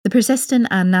Persistent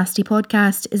and Nasty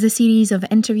podcast is a series of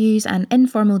interviews and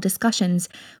informal discussions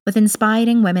with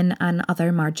inspiring women and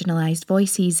other marginalised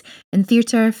voices in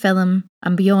theatre, film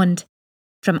and beyond.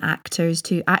 From actors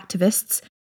to activists,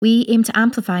 we aim to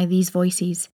amplify these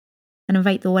voices and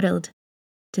invite the world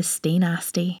to stay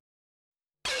nasty.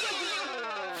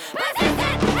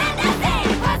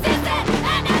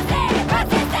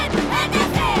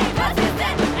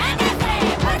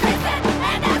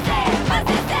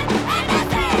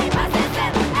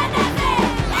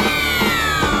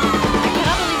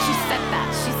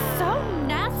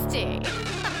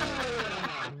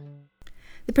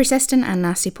 The Persistent and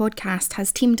Nasty podcast has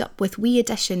teamed up with We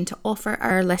Edition to offer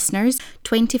our listeners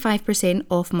 25%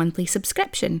 off monthly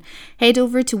subscription. Head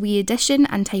over to We Edition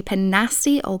and type in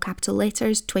Nasty, all capital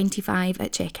letters, 25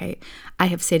 at checkout. I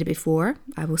have said it before,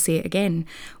 I will say it again.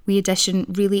 We Edition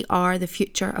really are the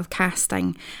future of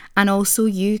casting, and also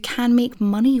you can make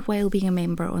money while being a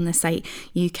member on the site.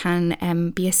 You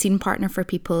can be a scene partner for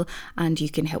people, and you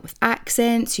can help with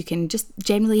accents, you can just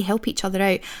generally help each other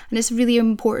out, and it's a really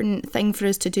important thing for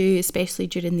us to do, especially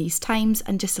during these times,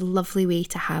 and just a lovely way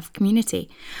to have community.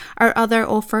 Our other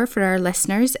offer for our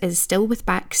listeners is still with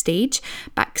Backstage.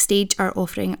 Backstage are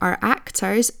offering our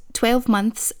actors 12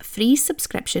 months free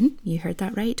subscription. You heard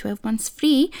that right, 12 months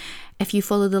free. If you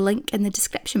follow the link in the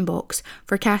description box.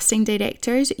 For casting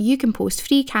directors, you can post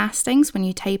free castings when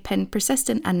you type in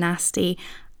Persistent and Nasty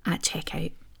at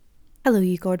checkout. Hello,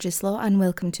 you gorgeous lot, and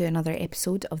welcome to another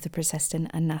episode of the Persistent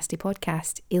and Nasty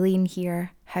podcast. Elaine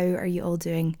here. How are you all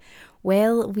doing?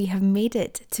 Well, we have made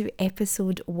it to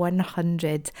episode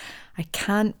 100. I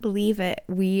can't believe it.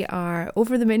 We are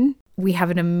over the moon. We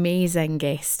have an amazing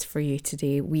guest for you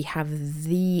today. We have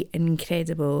the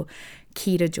incredible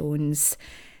Kira Jones,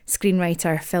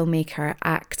 screenwriter, filmmaker,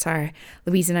 actor.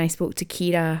 Louise and I spoke to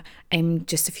Kira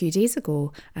just a few days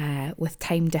ago, with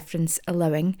time difference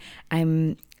allowing.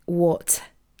 What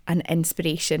an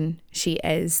inspiration she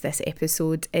is. This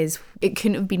episode it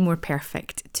couldn't have been more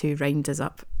perfect to round us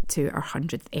up to our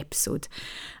 100th episode,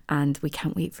 and we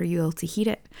can't wait for you all to hear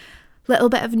it. Little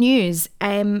bit of news,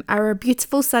 our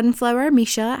beautiful sunflower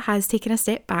Misha has taken a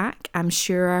step back. I'm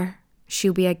sure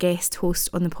she'll be a guest host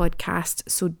on the podcast,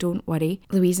 so don't worry.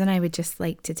 Louise and I would just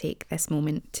like to take this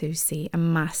moment to say a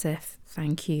massive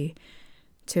thank you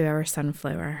to our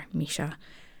sunflower Misha.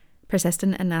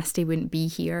 Persistent and Nasty wouldn't be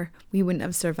here. We wouldn't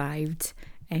have survived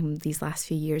these last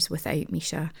few years without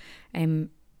Misha.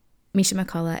 Misha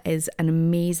McCullough is an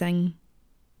amazing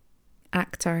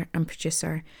actor and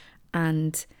producer,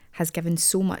 and has given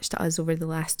so much to us over the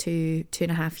last two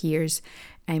and a half years,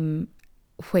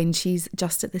 when she's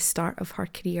just at the start of her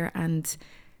career. And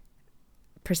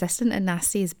Persistent and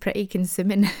Nasty is pretty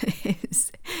consuming.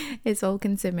 It's all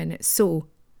consuming. So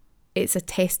it's a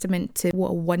testament to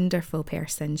what a wonderful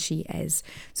person she is.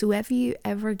 So if you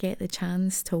ever get the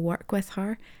chance to work with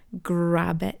her,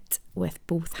 grab it with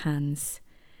both hands.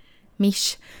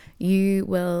 Mish, you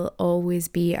will always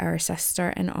be our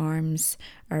sister in arms,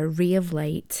 our ray of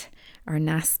light, our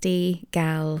nasty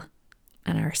gal,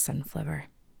 and our sunflower.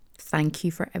 Thank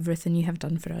you for everything you have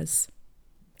done for us.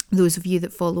 Those of you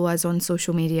that follow us on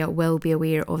social media will be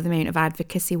aware of the amount of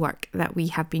advocacy work that we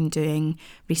have been doing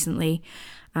recently.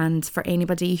 And for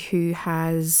anybody who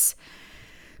has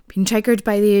been triggered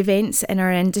by the events in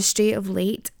our industry of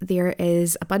late, there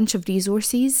is a bunch of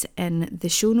resources in the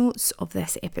show notes of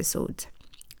this episode.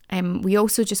 We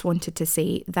also just wanted to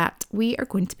say that we are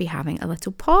going to be having a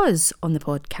little pause on the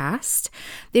podcast.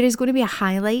 There is going to be a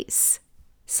highlights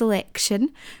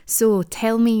selection. So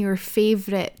tell me your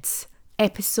favourite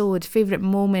episode, favourite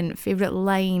moment, favourite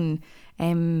line,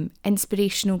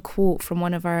 inspirational quote from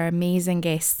one of our amazing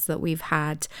guests that we've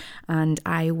had, and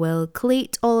I will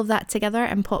collate all of that together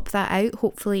and pop that out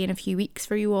hopefully in a few weeks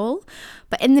for you all.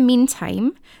 But in the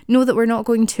meantime, know that we're not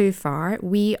going too far.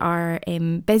 We are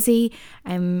busy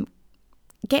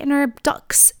getting our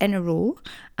ducks in a row,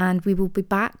 and we will be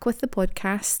back with the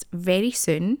podcast very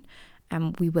soon.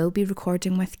 We will be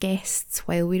recording with guests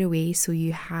while we're away, so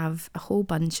you have a whole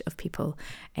bunch of people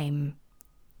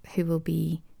who will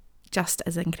be just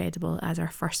as incredible as our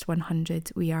first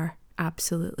 100, we are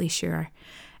absolutely sure.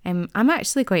 I'm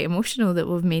actually quite emotional that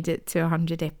we've made it to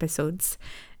 100 episodes.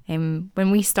 When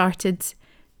we started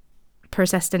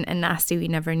Persistent and Nasty, we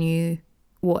never knew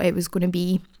what it was going to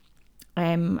be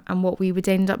and what we would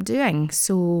end up doing.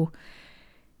 So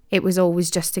it was always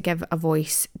just to give a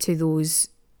voice to those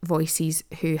voices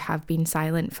who have been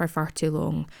silent for far too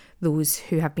long, those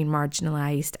who have been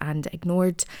marginalised and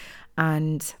ignored.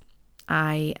 And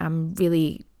I am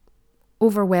really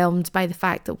overwhelmed by the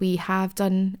fact that we have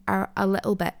done a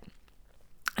little bit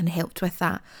and helped with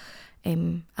that.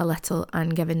 a little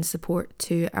and giving support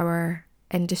to our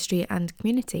industry and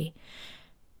community.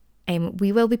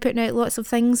 We will be putting out lots of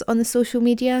things on the social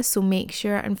media, so make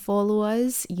sure and follow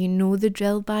us. You know the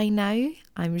drill by now.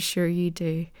 I'm sure you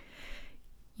do.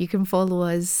 You can follow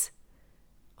us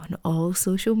on all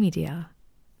social media.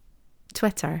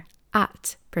 Twitter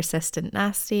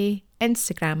 @PersistentNasty,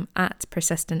 Instagram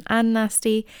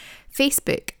 @PersistentAndNasty,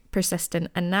 Facebook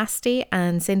Persistent and Nasty,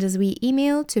 and send us a wee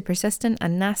email to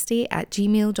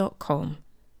persistentandnasty@gmail.com.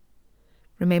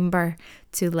 Remember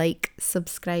to like,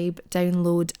 subscribe,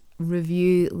 download,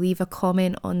 review, leave a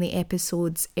comment on the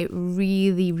episodes. It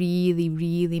really, really,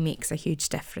 really makes a huge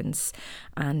difference,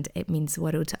 and it means the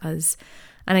world to us.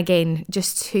 And again,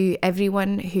 just to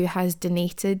everyone who has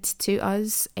donated to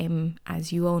us,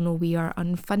 as you all know, we are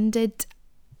unfunded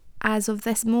as of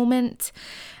this moment.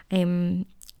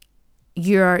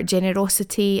 Your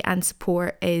generosity and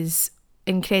support is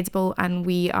incredible, and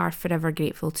we are forever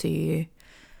grateful to you.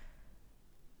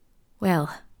 Well,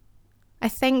 I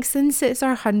think since it's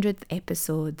our 100th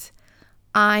episode,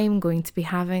 I'm going to be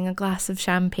having a glass of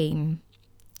champagne.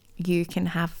 You can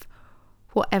have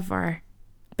whatever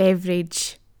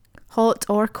beverage, hot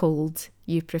or cold,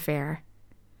 you prefer.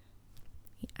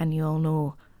 And you all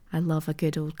know I love a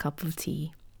good old cup of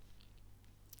tea.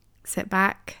 Sit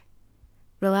back,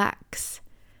 relax,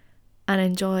 and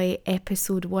enjoy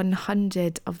episode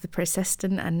 100 of the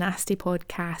Persistent and Nasty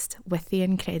podcast with the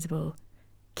incredible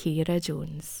Kira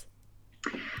Jones.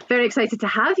 Very excited to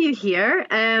have you here.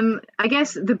 I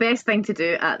guess the best thing to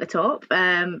do at the top,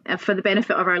 for the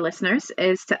benefit of our listeners,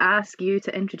 is to ask you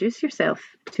to introduce yourself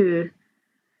to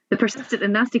the Persistent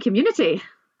and Nasty community.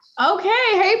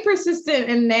 Okay. Hey, Persistent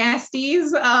and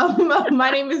Nasties. My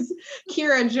name is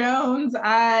Kira Jones.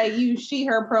 I use she,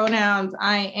 her pronouns.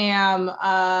 I am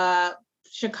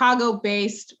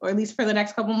Chicago-based, or at least for the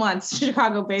next couple months,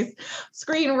 Chicago-based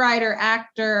screenwriter,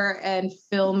 actor, and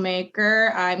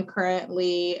filmmaker. I'm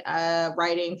currently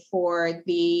writing for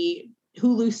the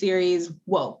Hulu series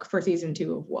Woke, for season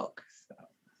 2 of Woke.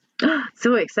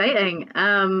 So exciting.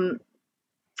 And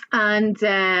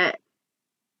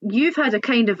you've had a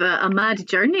kind of a mad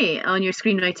journey on your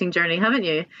screenwriting journey, haven't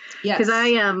you? Yes. Because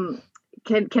I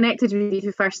connected with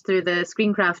you first through the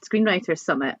Screencraft Screenwriters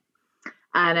Summit.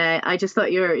 And I just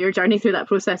thought your journey through that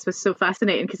process was so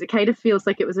fascinating, because it kind of feels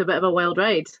like it was a bit of a wild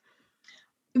ride.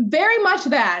 Very much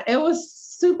that. It was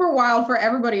super wild for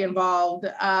everybody involved.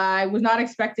 I was not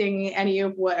expecting any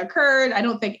of what occurred. I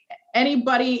don't think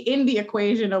anybody in the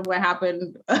equation of what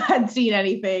happened had seen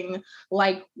anything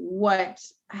like what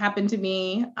happened to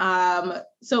me.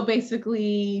 So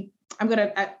basically,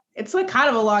 it's like kind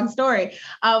of a long story,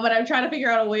 but I'm trying to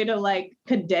figure out a way to like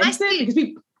condense it, because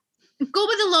people... Go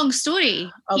with the long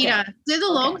story, Okay. Kira. Do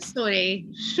the long story.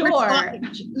 Sure.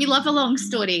 We love a long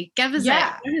story. Give us it.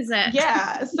 Give us it.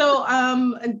 Yeah. So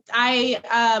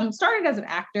I started as an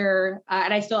actor,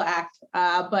 and I still act,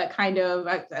 but kind of,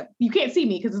 you can't see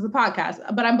me because it's a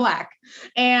podcast, but I'm Black.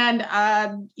 And,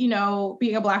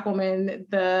 being a Black woman,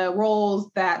 the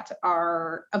roles that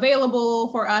are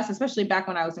available for us, especially back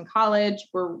when I was in college,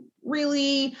 were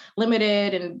really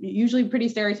limited and usually pretty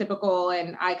stereotypical.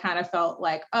 And I kind of felt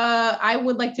like I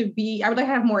would like to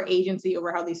have more agency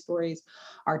over how these stories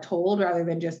are told, rather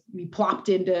than just be plopped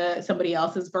into somebody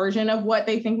else's version of what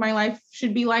they think my life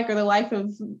should be like, or the life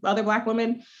of other Black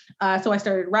women. So I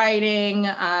started writing,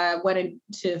 went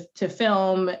into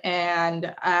film,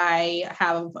 and I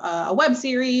have a web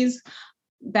series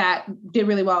that did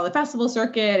really well on the festival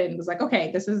circuit, and was like,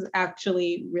 okay, this is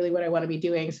actually really what I want to be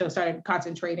doing. So started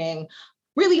concentrating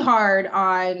really hard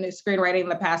on screenwriting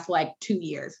the past 2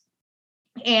 years,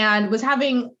 and was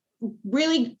having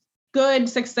really good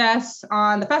success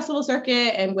on the festival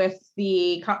circuit and with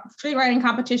the screenwriting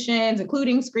competitions,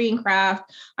 including Screencraft.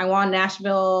 I won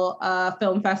Nashville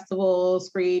Film Festival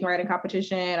screenwriting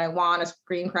competition. I won a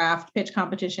Screencraft pitch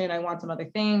competition. I won some other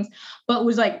things, but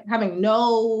was having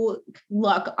no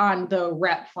luck on the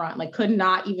rep front. Could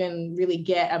not even really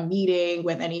get a meeting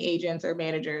with any agents or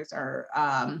managers or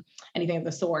anything of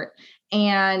the sort.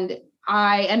 And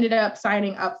I ended up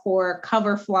signing up for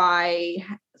Coverfly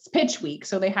Pitch Week.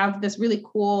 So they have this really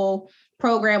cool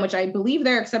program, which I believe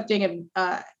they're accepting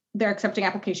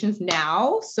applications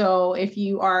now. So if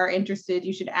you are interested,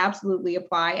 you should absolutely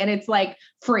apply. And it's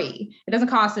free. It doesn't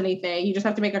cost anything. You just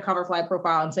have to make a Coverfly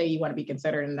profile and say you want to be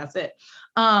considered, and that's it.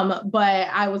 But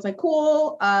I was like,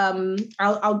 cool,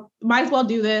 I'll might as well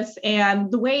do this.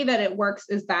 And the way that it works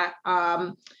is that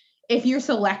if you're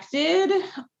selected,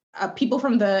 people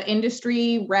from the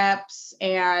industry, reps,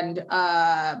 and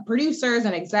producers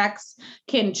and execs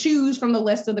can choose from the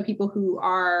list of the people who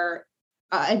are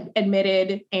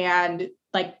admitted and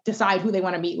like decide who they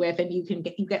want to meet with, and you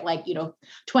get like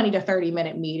 20 to 30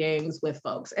 minute meetings with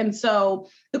folks. And so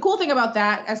the cool thing about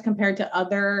that, as compared to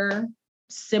other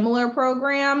similar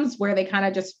programs where they kind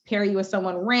of just pair you with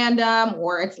someone random,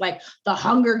 or it's like the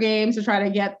Hunger Games to try to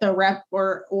get the rep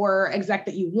or exec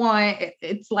that you want,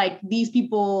 it's like these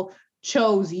people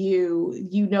chose you,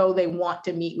 they want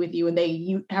to meet with you, and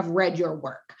you have read your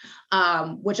work,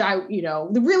 which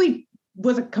really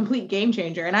was a complete game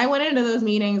changer. And I went into those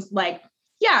meetings like,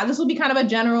 yeah, this will be kind of a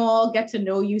general get to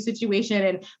know you situation.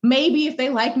 And maybe if they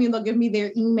like me, they'll give me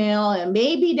their email, and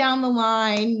maybe down the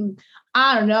line,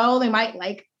 I don't know, they might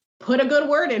like put a good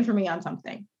word in for me on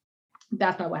something.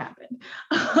 That's not what happened.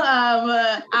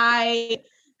 I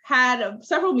had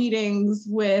several meetings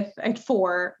with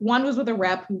 4. One was with a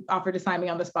rep who offered to sign me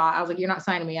on the spot. I was like, you're not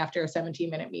signing me after a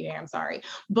 17-minute meeting. I'm sorry.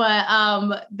 But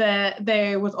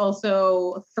there was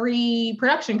also 3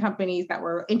 production companies that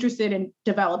were interested in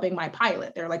developing my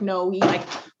pilot. They're like, no, we like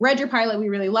read your pilot. We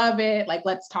really love it. Like,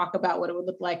 let's talk about what it would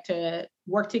look like to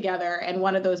work together. And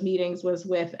one of those meetings was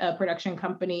with a production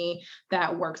company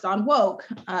that works on Woke,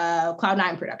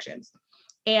 Cloud9 Productions.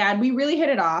 And we really hit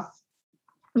it off.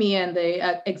 Me and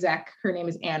the exec, her name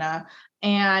is Anna,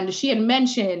 and she had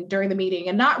mentioned during the meeting,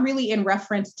 and not really in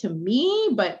reference to me,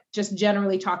 but just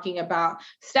generally talking about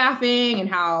staffing and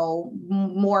how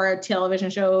more television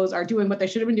shows are doing what they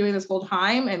should have been doing this whole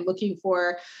time, and looking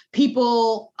for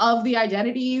people of the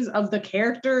identities of the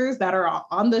characters that are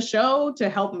on the show to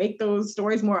help make those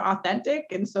stories more authentic.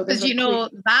 And so because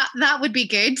that would be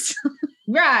good.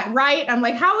 Right. I'm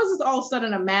like, how is this all of a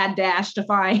sudden a mad dash to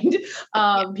find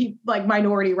people like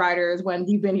minority writers when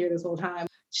we've been here this whole time?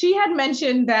 She had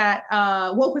mentioned that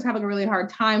Woke was having a really hard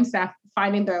time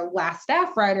finding their last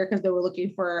staff writer because they were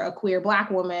looking for a queer Black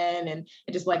woman, and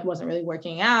it just like wasn't really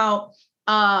working out.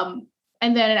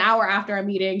 And then an hour after our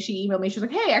meeting, she emailed me. She was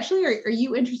like, hey, actually, are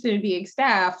you interested in being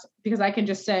staffed? Because I can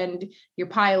just send your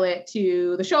pilot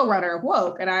to the showrunner of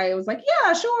Woke. And I was like,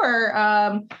 yeah,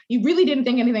 sure. You really didn't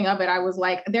think anything of it. I was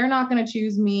like, they're not going to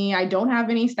choose me. I don't have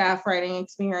any staff writing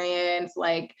experience.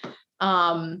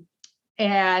 And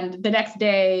the next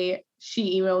day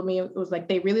she emailed me. It was like,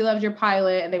 they really loved your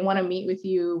pilot and they want to meet with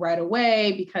you right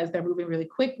away because they're moving really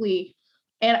quickly.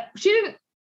 And she didn't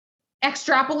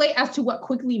extrapolate as to what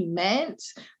quickly meant,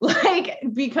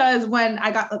 because when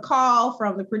I got the call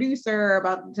from the producer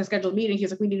about the scheduled meeting, he was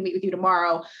like, we need to meet with you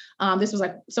tomorrow. This was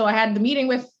like, so I had the meeting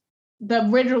with the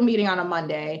original meeting on a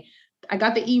Monday. I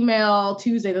got the email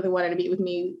Tuesday that they wanted to meet with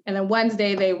me. And then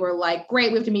Wednesday, they were like,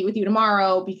 great, we have to meet with you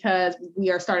tomorrow because we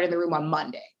are starting the room on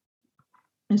Monday.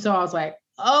 And so I was like,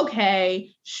 okay,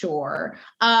 sure.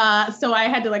 So I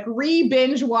had to like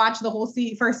binge watch the whole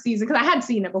first season because I had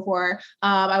seen it before.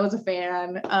 I was a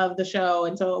fan of the show.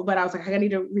 And so, but I was like, I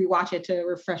need to rewatch it to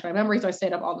refresh my memory. So I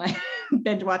stayed up all night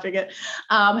binge watching it.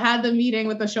 Had the meeting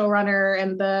with the showrunner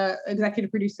and the executive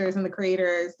producers and the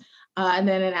creators. And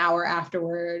then an hour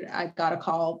afterward, I got a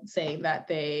call saying that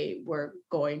they were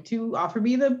going to offer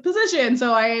me the position.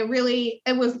 So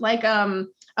it was like a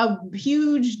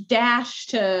huge dash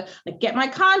to like get my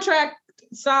contract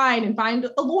signed and find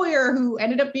a lawyer who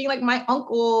ended up being like my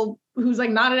uncle, who's like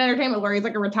not an entertainment lawyer. He's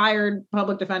like a retired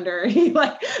public defender. He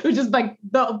like was just like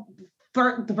the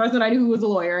person I knew who was a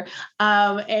lawyer.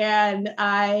 And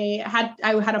I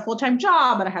had a full-time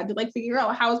job, and I had to like figure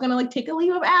out how I was going to like take a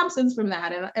leave of absence from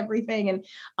that and everything.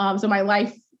 And so my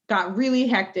life got really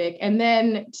hectic. And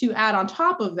then to add on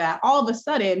top of that, all of a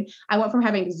sudden I went from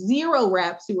having 0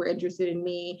 reps who were interested in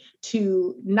me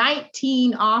to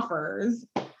 19 offers.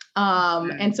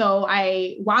 And so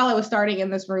while I was starting in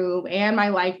this room and my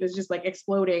life was just like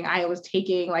exploding, I was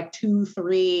taking like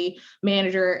 2-3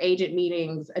 manager agent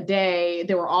meetings a day.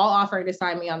 They were all offering to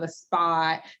sign me on the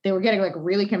spot. They were getting like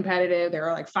really competitive. They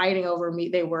were like fighting over me.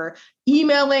 They were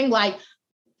emailing, like,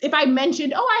 if I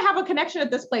mentioned, I have a connection at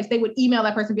this place, they would email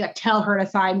that person and be like, tell her to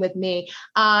sign with me.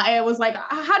 And it was like,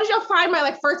 how did y'all find my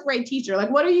like first grade teacher? Like,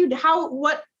 what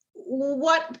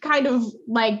kind of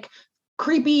like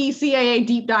creepy CAA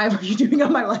deep dive are you doing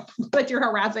on my life that you're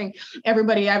harassing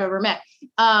everybody I've ever met?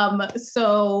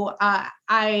 So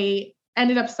I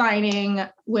ended up signing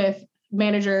with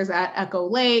managers at Echo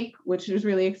Lake, which was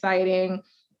really exciting.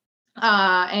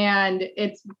 And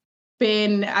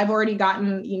I've already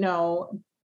gotten,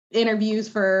 interviews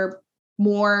for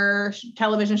more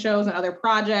television shows and other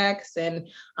projects. And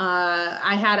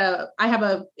I have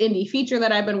a indie feature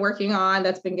that I've been working on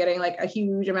that's been getting like a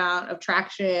huge amount of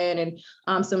traction,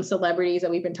 and some celebrities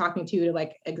that we've been talking to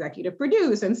like executive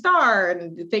produce and star,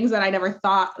 and things that I never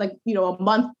thought, like, you know, a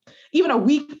month, even a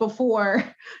week before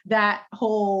that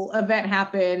whole event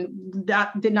happened,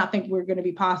 that did not think we were going to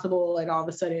be possible. And all of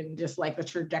a sudden, just like the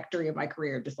trajectory of my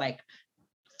career just like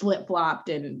flip-flopped,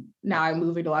 and now I'm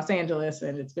moving to Los Angeles,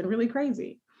 and it's been really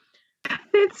crazy.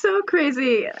 It's so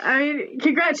crazy. I mean,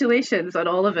 congratulations on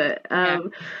all of it.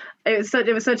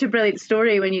 It was such a brilliant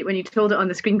story when you told it on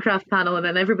the Screencraft panel, and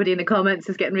then everybody in the comments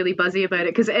is getting really buzzy about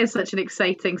it because it is such an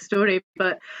exciting story.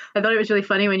 But I thought it was really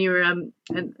funny when you were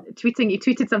tweeting. You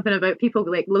tweeted something about people,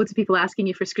 like loads of people asking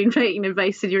you for screenwriting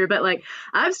advice, and you were a bit like,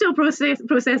 "I'm still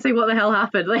processing what the hell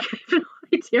happened." Like, I have no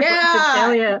idea what to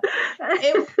tell you.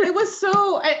 It was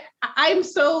so. I'm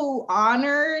so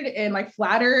honored and like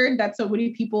flattered that so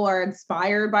many people are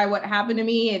inspired by what happened to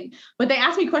me. But they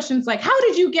ask me questions like, "How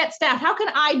did you get staffed? How can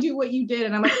I do what you did?"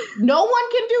 And I'm like, no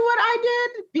one can do what I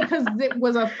did, because it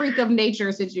was a freak of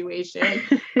nature situation.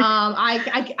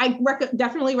 I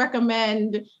definitely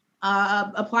recommend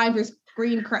applying for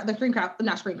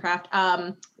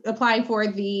applying for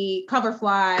the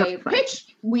Coverfly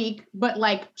pitch week. But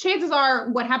like, chances are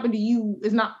what happened to you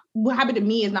is not what happened to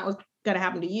me is not what's going to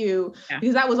happen to you,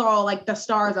 because that was all like the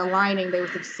stars aligning. They were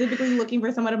specifically looking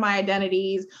for some of my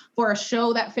identities for a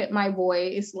show that fit my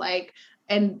voice, like,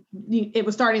 and it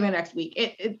was starting the next week.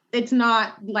 It's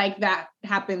not like that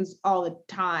happens all the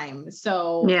time.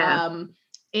 So I'm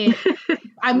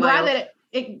glad that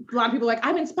a lot of people are like,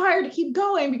 I'm inspired to keep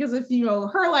going, because if, you know,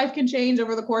 her life can change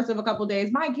over the course of a couple of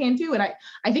days, mine can too. And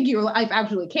I think your life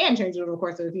absolutely can change over the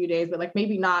course of a few days, but like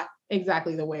maybe not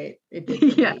exactly the way it did for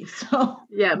me. So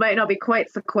it might not be quite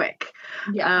so quick.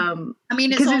 I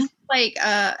mean, it's almost like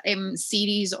a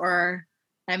series or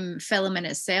film in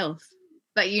itself.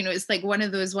 But, you know, it's like one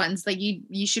of those ones, like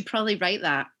you should probably write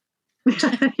that.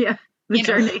 The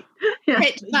journey.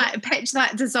 Pitch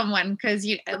that to someone, because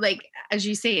you, like, as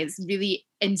you say, it's really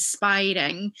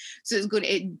inspiring. So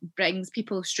it brings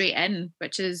people straight in,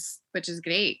 which is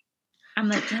great. I'm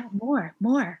like, more.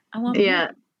 I want more.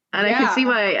 And I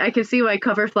can see why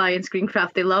Coverfly and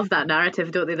Screencraft, they love that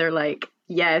narrative, don't they? They're like,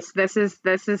 yes, this is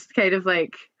kind of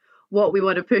like what we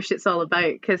want to push. It's all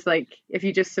about, because like if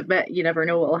you just submit, you never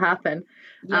know what will happen,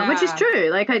 which is true.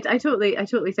 Like I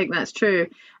totally think that's true.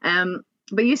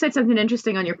 But you said something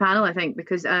interesting on your panel, I think,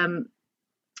 because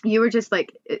you were just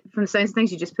like, from the sounds of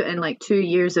things, you just put in like 2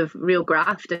 years of real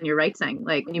graft in your writing.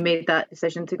 Like when you made that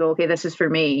decision to go, okay, this is for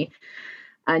me,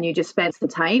 and you just spent some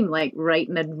time like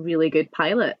writing a really good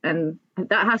pilot, and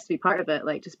that has to be part of it,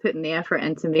 like just putting the effort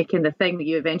into making the thing that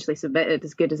you eventually submitted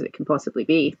as good as it can possibly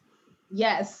be.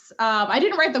 Yes. I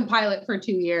didn't write the pilot for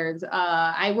 2 years.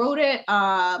 I wrote it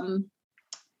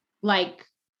like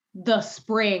the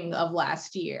spring of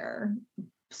last year.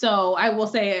 So I will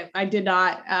say I did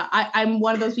not, I'm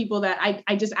one of those people that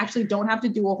I just actually don't have to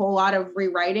do a whole lot of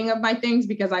rewriting of my things,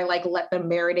 because I like let them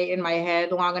marinate in my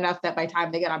head long enough that by the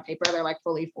time they get on paper, they're like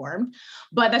fully formed.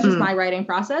 But that's just my writing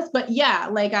process. But yeah,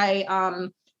 like I've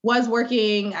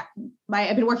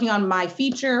been working on my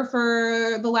feature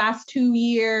for the last 2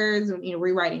 years, and, you know,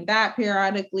 rewriting that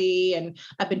periodically. And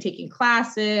I've been taking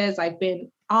classes. I've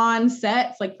been on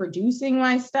sets, like producing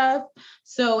my stuff.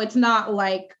 So it's not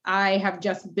like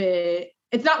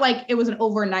it's not like it was an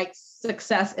overnight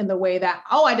success in the way that,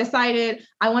 I decided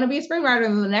I want to be a screenwriter,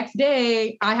 and the next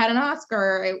day I had an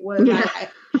Oscar. It was,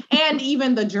 and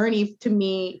even the journey to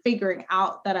me figuring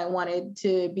out that I wanted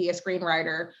to be a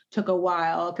screenwriter took a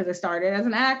while, because I started as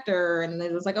an actor, and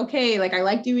it was like, okay, like I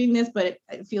like doing this, but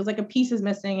it feels like a piece is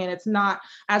missing, and it's not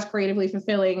as creatively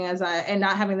fulfilling and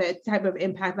not having the type of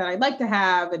impact that I'd like to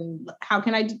have. And how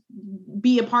can I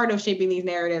be a part of shaping these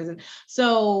narratives? And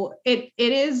so it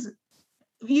is,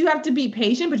 you have to be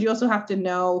patient, but you also have to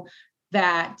know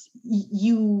that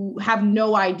you have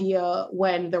no idea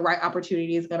when the right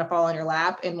opportunity is going to fall on your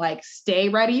lap, and like stay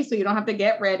ready so you don't have to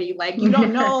get ready. Like you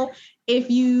don't know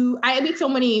I meet so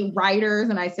many writers,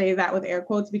 and I say that with air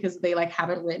quotes because they like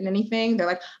haven't written anything. They're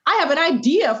like, I have an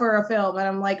idea for a film. And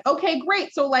I'm like, okay,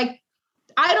 great. So like,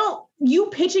 you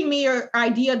pitching me your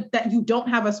idea that you don't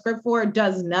have a script for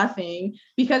does nothing,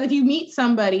 because if you meet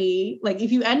somebody, like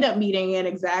if you end up meeting an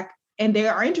exec and they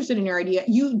are interested in your idea,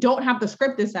 you don't have the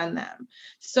script to send them.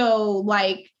 So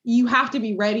like, you have to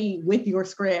be ready with your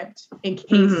script in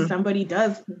case somebody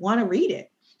does want to read it.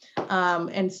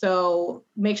 And so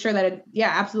make sure that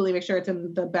absolutely make sure it's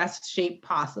in the best shape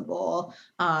possible,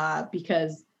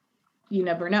 because you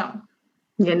never know.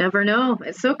 You never know.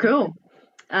 It's so cool.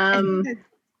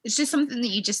 it's just something that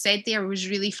you just said there was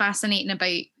really fascinating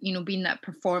about, you know, being that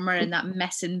performer and that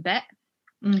missing bit.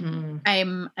 Mm-hmm.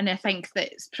 And I think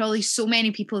that it's probably so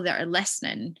many people that are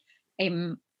listening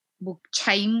will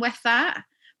chime with that,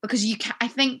 because I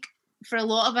think for a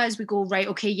lot of us, we go, right,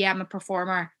 okay, yeah, I'm a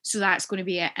performer, so that's going to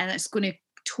be it, and it's going to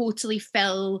totally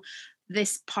fill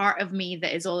this part of me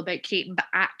that is all about creating. But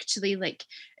actually, like,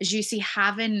 as you say,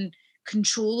 having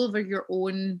control over your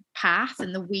own path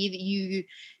and the way that you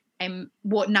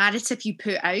what narrative you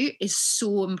put out is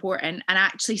so important. And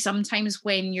actually, sometimes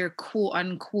when you're quote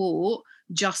unquote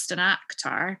just an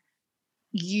actor,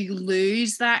 you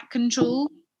lose that control.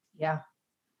 Yeah.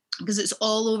 Because it's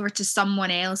all over to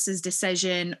someone else's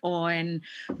decision on,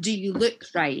 do you look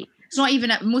right? It's not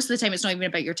even, most of the time, it's not even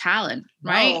about your talent,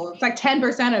 right? No, it's like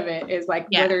 10% of it is like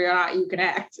whether or not you can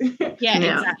act. Yeah,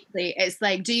 exactly. It's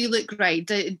like, do you look right?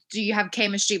 Do you have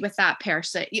chemistry with that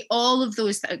person? All of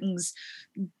those things.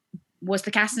 Was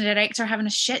the casting director having a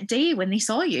shit day when they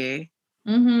saw you?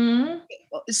 Mm-hmm.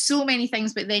 So many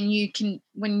things, but then you can,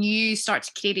 when you start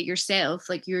to create it yourself,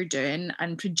 like you're doing,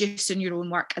 and producing your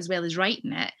own work as well as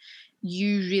writing it,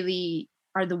 you really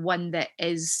are the one that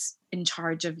is in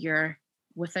charge of your,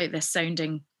 without this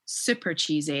sounding super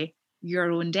cheesy, your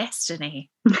own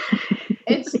destiny.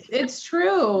 It's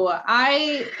true.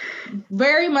 I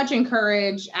very much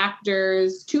encourage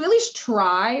actors to at least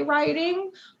try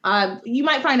writing. You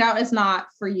might find out it's not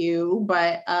for you,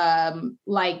 but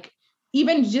like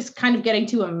even just kind of getting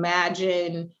to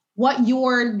imagine what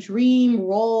your dream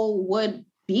role would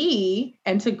be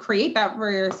and to create that for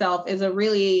yourself is a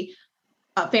really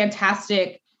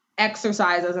fantastic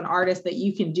exercise as an artist that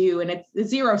you can do. And it's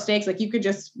zero stakes. Like you could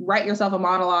just write yourself a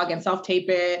monologue and self-tape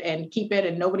it and keep it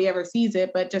and nobody ever sees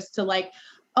it. But just to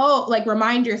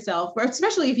remind yourself,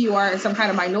 especially if you are some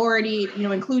kind of minority, you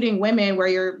know, including women, where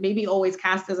you're maybe always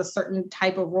cast as a certain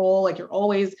type of role, like you're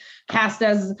always cast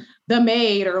as the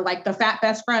maid or like the fat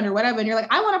best friend or whatever. And you're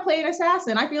like, I want to play an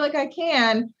assassin. I feel like I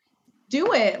can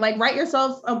do it. Like write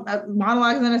yourself a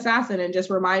monologue as an assassin and just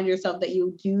remind yourself that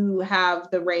you do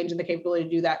have the range and the capability to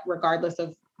do that regardless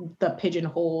of the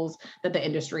pigeonholes that the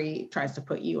industry tries to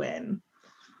put you in.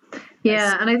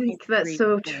 Yeah, and I think that's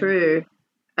so true.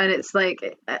 And it's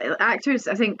like actors,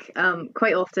 I think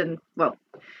quite often, well,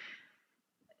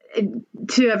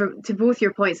 to both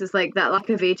your points, is like that lack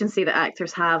of agency that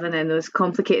actors have, and then those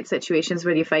complicated situations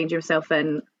where you find yourself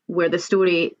in, where the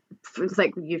story, it's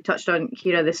like you've touched on,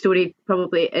 Kira, the story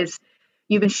probably is,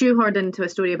 you've been shoehorned into a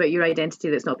story about your identity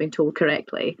that's not been told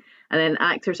correctly. And then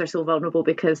actors are so vulnerable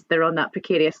because they're on that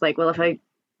precarious, like, well, if I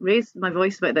raise my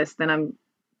voice about this, then I'm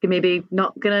maybe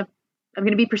not gonna, I'm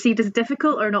going to be perceived as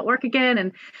difficult or not work again.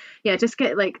 And yeah, just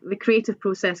get like the creative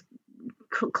process,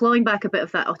 clawing back a bit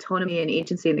of that autonomy and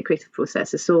agency in the creative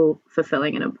process is so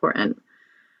fulfilling and important,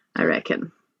 I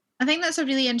reckon. I think that's a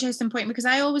really interesting point, because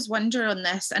I always wonder on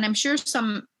this, and I'm sure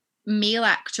some male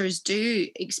actors do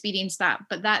experience that,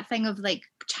 but that thing of like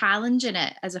challenging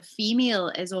it as a female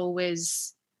is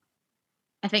always,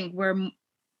 I think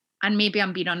and maybe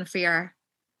I'm being unfair,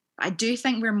 I do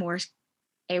think we're more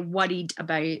worried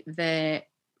about the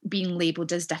being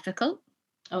labelled as difficult.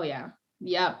 Oh yeah.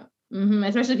 Yep. Mm-hmm.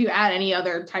 Especially if you add any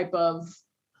other type of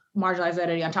marginalized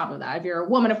identity on top of that. If you're a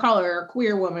woman of color or a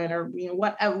queer woman or, you know,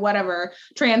 whatever,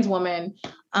 trans woman,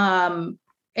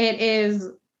 it is,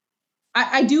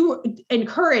 I do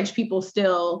encourage people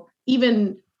still,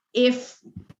 even if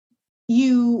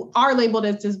you are labeled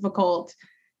as difficult,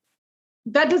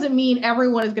 that doesn't mean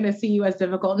everyone is going to see you as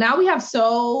difficult. Now we have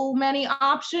so many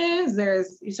options.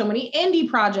 There's so many indie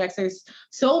projects. There's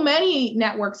so many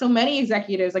networks, so many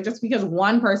executives. Like just because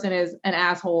one person is an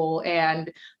asshole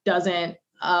and doesn't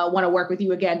want to work with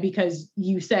you again because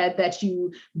you said that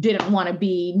you didn't want to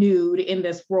be nude in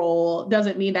this role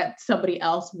doesn't mean that somebody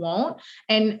else won't.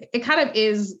 And it kind of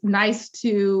is nice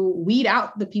to weed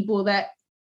out the people that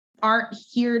aren't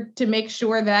here to make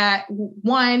sure that,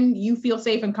 one, you feel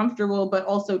safe and comfortable, but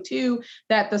also two,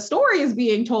 that the story is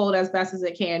being told as best as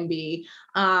it can be.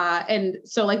 And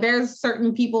so like there's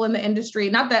certain people in the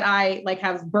industry, not that I like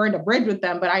have burned a bridge with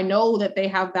them, but I know that they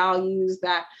have values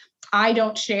that I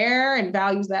don't share and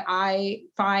values that I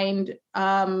find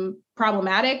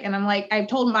problematic. And I'm like, I've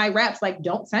told my reps, like,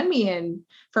 don't send me in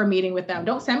for a meeting with them.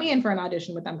 Don't send me in for an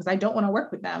audition with them because I don't want to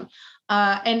work with them.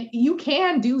 And you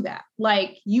can do that.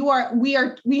 Like we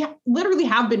literally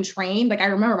have been trained. Like I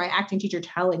remember my acting teacher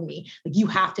telling me, like, you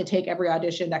have to take every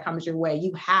audition that comes your way.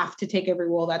 You have to take every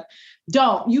role that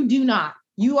you do not.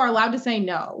 You are allowed to say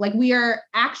no. Like we are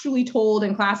actually told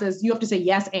in classes, you have to say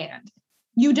yes and.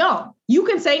 You don't. You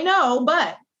can say no,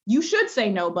 but you should say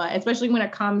no, but especially when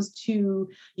it comes to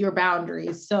your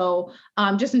boundaries. So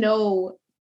just know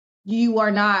you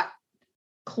are not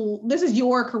cool. This is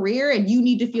your career and you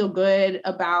need to feel good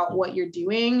about what you're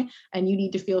doing and you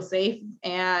need to feel safe.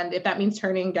 And if that means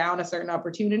turning down a certain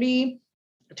opportunity,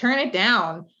 turn it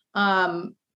down. I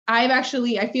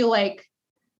feel like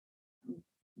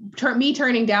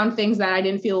turning down things that I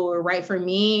didn't feel were right for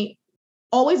me,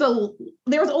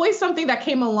 there was always something that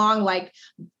came along like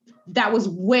that was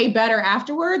way better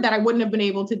afterward that I wouldn't have been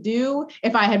able to do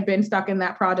if I had been stuck in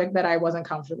that project that I wasn't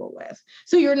comfortable with.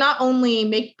 So you're not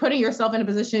only putting yourself in a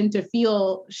position to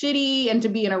feel shitty and to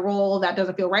be in a role that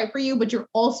doesn't feel right for you, but you're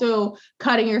also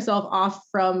cutting yourself off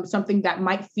from something that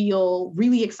might feel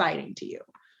really exciting to you.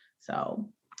 So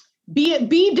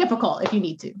be difficult if you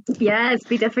need to. Yes,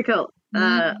 be difficult.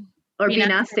 Or be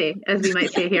nasty, as we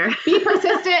might say here. Be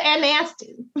persistent and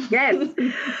nasty. Yes.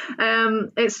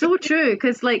 It's so true,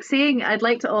 because like saying I'd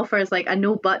like to offer is like a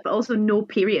no but also no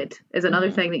period is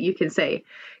another thing that you can say.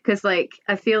 Because like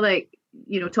I feel like,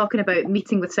 you know, talking about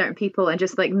meeting with certain people and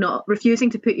just like not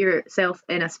refusing to put yourself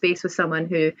in a space with someone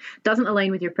who doesn't align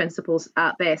with your principles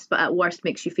at best, but at worst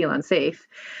makes you feel unsafe.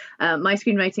 My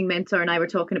screenwriting mentor and I were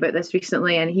talking about this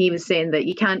recently, and he was saying that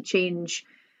you can't change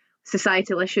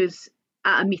societal issues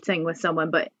at a meeting with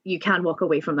someone, but you can walk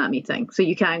away from that meeting. So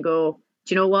you can go,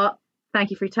 do you know what?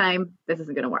 Thank you for your time. This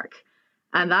isn't going to work.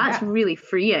 And that's really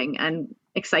freeing and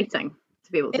exciting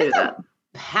to be able to do that.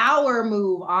 Power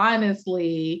move,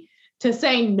 honestly, to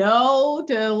say no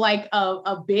to like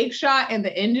a big shot in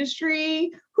the industry.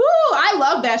 I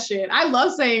love that shit. I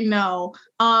love saying no.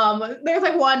 There's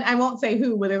like one, I won't say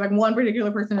who, but there's like one particular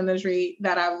person in the industry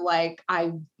that I'm like,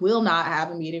 I will not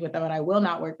have a meeting with them and I will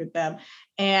not work with them.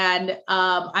 And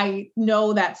I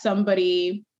know that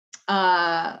somebody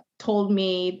told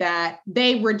me that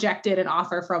they rejected an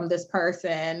offer from this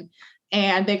person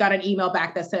and they got an email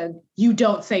back that said, you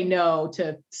don't say no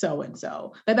to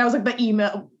so-and-so. That was like the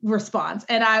email response.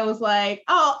 And I was like,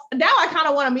 oh, now I kind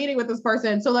of want a meeting with this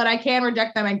person so that I can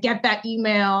reject them and get that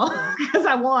email because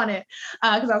I want it.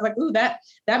 Because I was like, ooh, that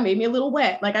made me a little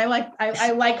wet. Like I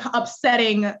like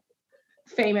upsetting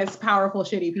famous, powerful,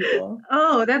 shitty people.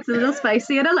 Oh, that's a little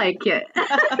spicy and I like it.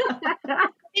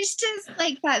 It's just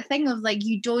like that thing of like,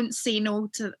 you don't say no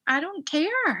to, I don't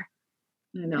care.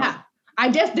 No. Yeah. I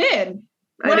just did.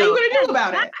 What are you going to do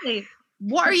about it?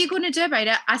 What are you going to do about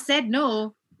it? I said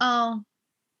no. Oh.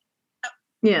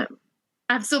 Yeah.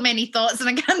 I have so many thoughts and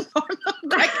I can't form them.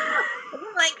 Like,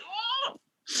 oh.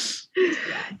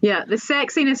 Yeah, the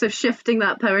sexiness of shifting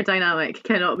that power dynamic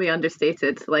cannot be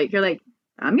understated. Like, you're like,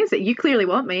 I'm going to say, you clearly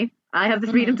want me. I have the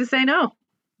freedom to say no.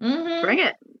 Bring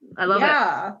it. I love it.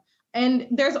 Yeah. And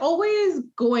there's always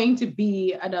going to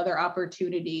be another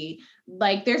opportunity.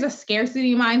 Like there's a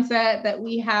scarcity mindset that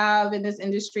we have in this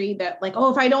industry that like,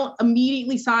 oh, if I don't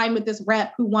immediately sign with this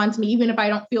rep who wants me, even if I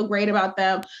don't feel great about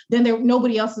them, then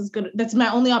nobody else is good. That's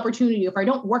my only opportunity. If I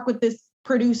don't work with this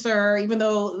producer, even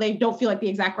though they don't feel like the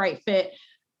exact right fit,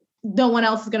 no one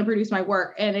else is going to produce my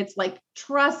work. And it's like,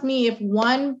 trust me, if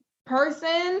one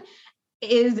person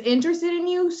is interested in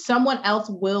you, someone else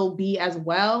will be as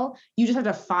well. You just have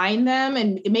to find them,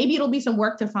 and maybe it'll be some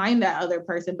work to find that other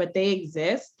person, but they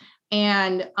exist.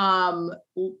 And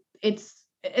it's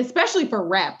especially for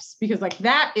reps, because like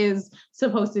that is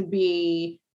supposed to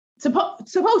be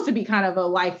kind of a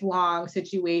lifelong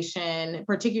situation,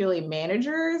 particularly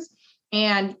managers.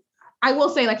 And I will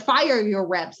say, like, fire your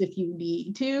reps if you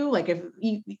need to. Like,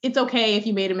 it's okay if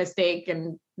you made a mistake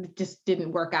and it just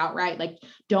didn't work out right. Like,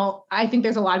 I think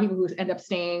there's a lot of people who end up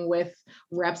staying with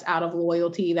reps out of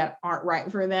loyalty that aren't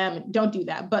right for them. Don't do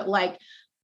that. But like,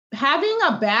 having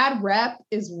a bad rep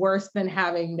is worse than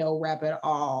having no rep at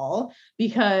all,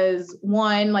 because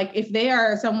one, like if they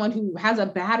are someone who has a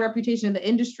bad reputation in the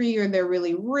industry, or they're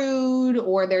really rude,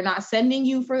 or they're not sending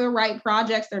you for the right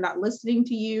projects, they're not listening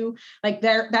to you, like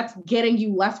that's getting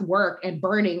you less work and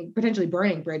potentially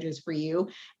burning bridges for you.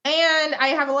 And I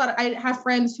have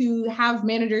friends who have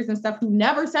managers and stuff who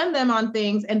never send them on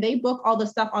things, and they book all the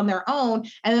stuff on their own,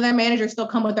 and then their managers still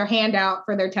come with their hand out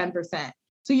for their 10%.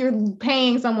 So you're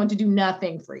paying someone to do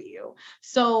nothing for you.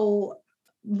 So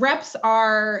reps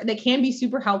they can be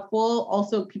super helpful.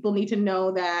 Also, people need to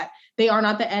know that they are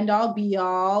not the end all be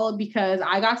all, because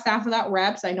I got staff without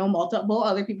reps. I know multiple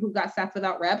other people who got staff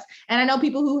without reps. And I know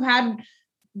people who had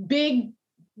big,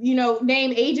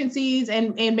 name agencies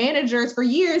and managers for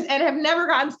years and have never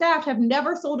gotten staffed, have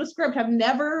never sold a script, have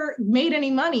never made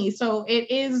any money. So it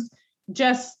is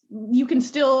just, you can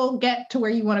still get to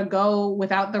where you want to go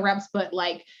without the reps, but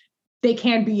like they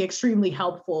can be extremely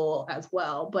helpful as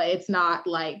well. But it's not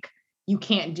like you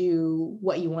can't do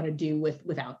what you want to do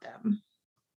without them.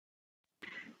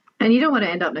 And you don't want to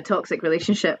end up in a toxic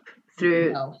relationship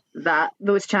through No.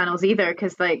 those channels either,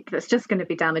 because like that's just going to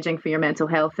be damaging for your mental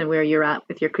health and where you're at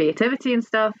with your creativity and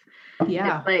stuff.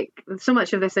 Yeah. Like so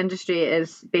much of this industry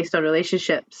is based on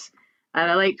relationships. And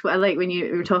I liked when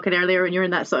you were talking earlier when you were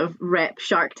in that sort of rep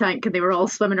Shark Tank and they were all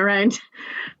swimming around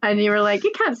and you were like,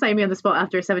 you can't sign me on the spot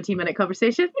after a 17-minute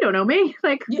conversation. You don't know me.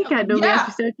 Like you can't know me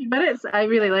after 17 minutes. I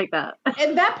really like that.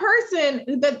 And that person,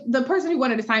 the person who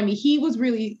wanted to sign me, he was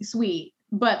really sweet,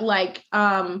 but like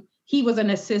he was an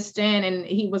assistant and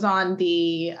he was on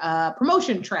the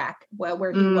promotion track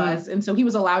where he was. And so he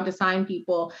was allowed to sign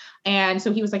people. And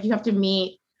so he was like, you have to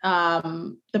meet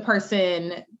the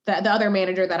person, the other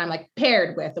manager that I'm like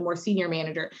paired with, the more senior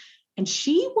manager. And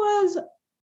she was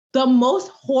the most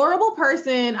horrible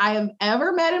person I have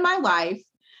ever met in my life.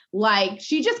 Like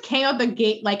she just came out the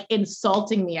gate, like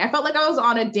insulting me. I felt like I was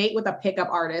on a date with a pickup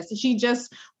artist. She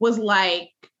just was like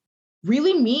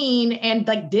really mean and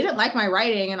like didn't like my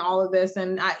writing and all of this.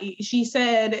 And she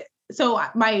said, so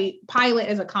my pilot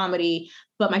is a comedy,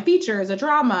 but my feature is a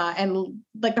drama. And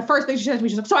like the first thing she said to me,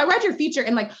 she's like, so I read your feature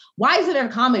and like, why is it a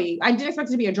comedy? I didn't expect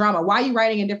it to be a drama. Why are you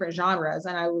writing in different genres?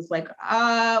 And I was like,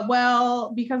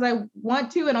 well, because I want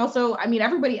to. And also, I mean,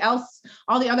 everybody else,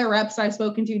 all the other reps I've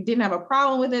spoken to didn't have a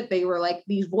problem with it. They were like,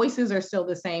 these voices are still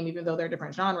the same, even though they're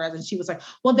different genres. And she was like,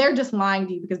 well, they're just lying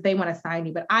to you because they want to sign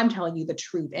you, but I'm telling you the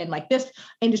truth. And like, this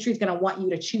industry is going to want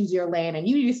you to choose your lane and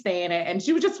you need to stay in it. And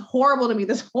she was just horrible to me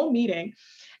this whole meeting.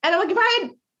 And I'm like, if I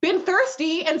had been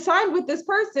thirsty and signed with this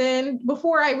person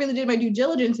before I really did my due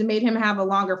diligence and made him have a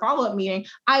longer follow-up meeting,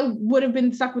 I would have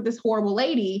been stuck with this horrible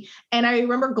lady. And I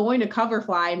remember going to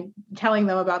Coverfly and telling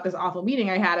them about this awful meeting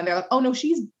I had. And they're like, oh no,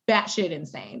 she's batshit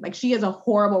insane. Like she has a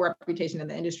horrible reputation in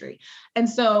the industry. And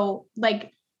so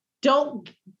like,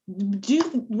 remember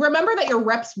that your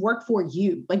reps work for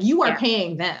you. Like you are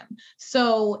paying them.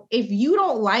 So if you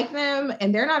don't like them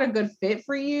and they're not a good fit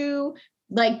for you,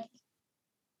 like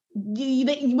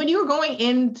when you're going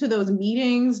into those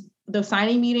meetings, those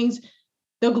signing meetings,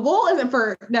 the goal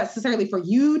isn't necessarily for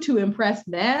you to impress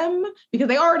them because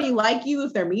they already like you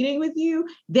if they're meeting with you.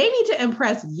 They need to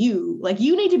impress you. Like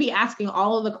you need to be asking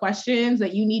all of the questions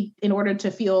that you need in order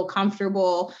to feel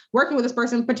comfortable working with this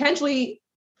person potentially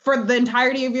for the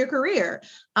entirety of your career.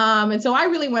 And so I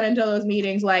really went into those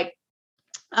meetings like,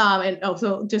 and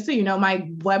also just so you know, my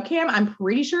webcam, I'm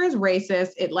pretty sure is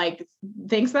racist. It like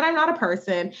thinks that I'm not a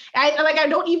person.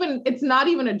 It's not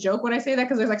even a joke when I say that,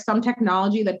 because there's like some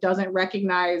technology that doesn't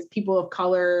recognize people of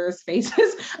color's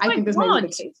faces. I think this may be the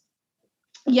case.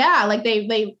 Yeah, like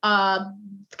they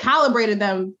calibrated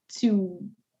them to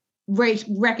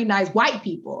recognize white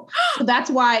people. So that's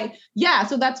why,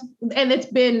 and it's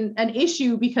been an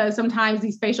issue because sometimes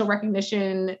these facial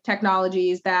recognition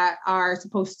technologies that are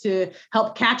supposed to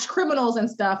help catch criminals and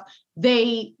stuff,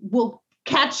 they will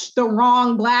catch the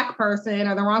wrong Black person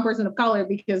or the wrong person of color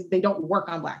because they don't work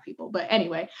on Black people. But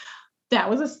anyway, that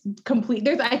was a complete,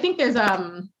 there's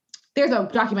a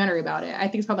documentary about it. I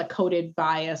think it's called like Coded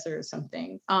Bias or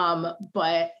something.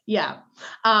 But that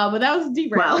was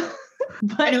derailed. Wow.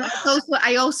 But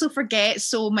I also forget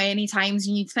so many times,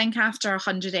 and you'd think after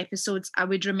 100 episodes I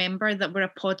would remember that we're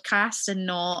a podcast and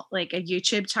not like a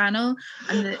YouTube channel,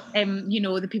 and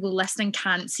the people listening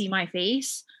can't see my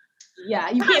face. Yeah,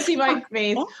 you can't see my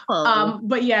face.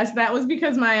 But yes, that was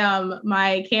because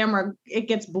my camera, it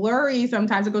gets blurry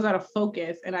sometimes, it goes out of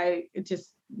focus, and it's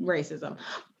just racism,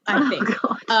 I think.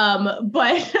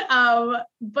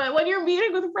 But when you're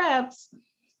meeting with reps,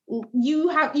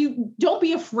 you don't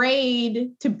be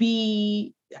afraid to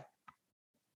be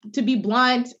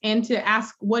blunt and to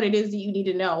ask what it is that you need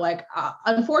to know. Like,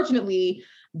 unfortunately,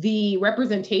 the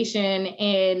representation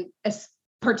in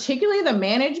particularly the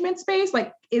management space,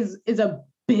 like is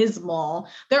abysmal.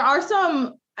 There are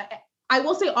some, I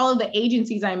will say all of the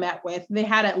agencies I met with, they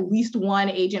had at least one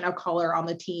agent of color on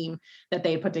the team that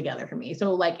they put together for me.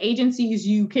 So like agencies,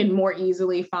 you can more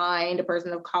easily find a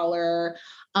person of color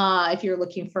if you're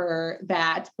looking for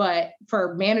that. But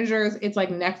for managers, it's like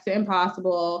next to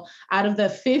impossible. Out of the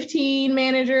 15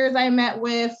 managers I met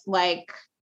with, like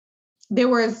there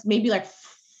was maybe like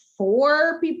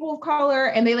 4 people of color,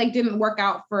 and they like didn't work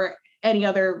out for any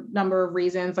other number of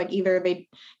reasons. Like either they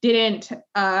didn't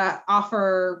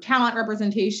offer talent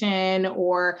representation,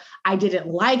 or I didn't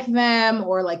like them,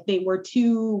 or like they were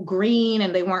too green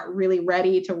and they weren't really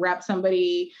ready to rep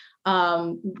somebody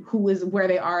who was where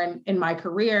they are in my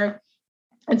career.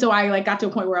 And so I like got to a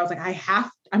point where I was like, I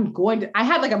had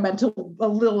like a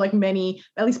little like mini,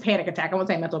 at least panic attack. I won't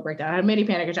say mental breakdown. I had a mini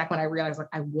panic attack when I realized like,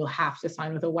 I will have to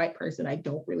sign with a white person. I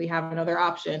don't really have another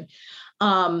option.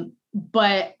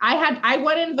 But I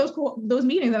went into those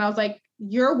meetings and I was like,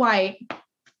 you're white.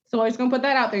 So I'm just gonna put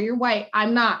that out there. You're white.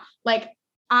 I'm not. Like,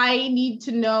 I need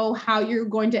to know how you're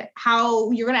going to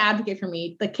advocate for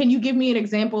me. Like, can you give me an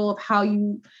example of how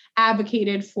you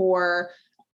advocated for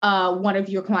one of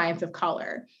your clients of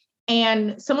color?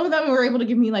 And some of them were able to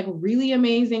give me like really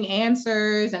amazing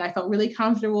answers, and I felt really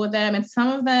comfortable with them. And some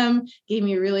of them gave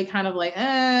me really kind of like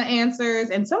answers,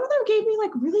 and some of them gave me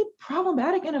like really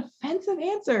problematic and offensive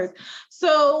answers.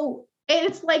 So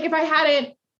it's like, if I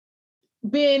hadn't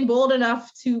been bold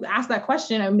enough to ask that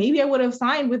question, maybe I would have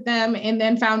signed with them and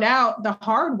then found out the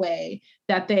hard way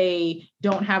that they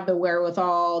don't have the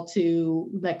wherewithal to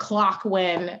like clock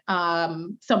when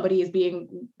somebody is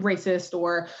being racist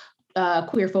or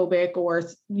queerphobic or,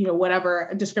 you know,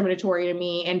 whatever, discriminatory to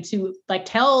me, and to like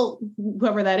tell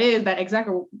whoever that is, that exec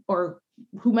or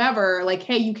whomever, like,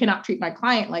 hey, you cannot treat my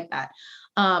client like that.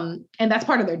 And that's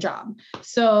part of their job.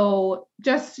 So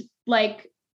just like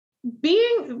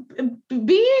being we're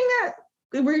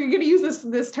going to use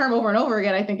this term over and over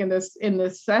again, I think, in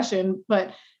this session,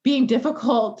 but being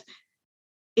difficult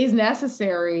is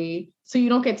necessary so you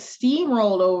don't get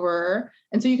steamrolled over,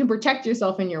 and so you can protect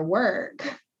yourself in your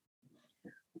work.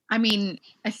 I mean,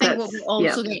 I think what we're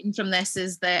also getting from this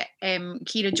is that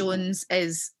Kira Jones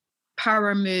is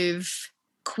power move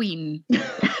queen.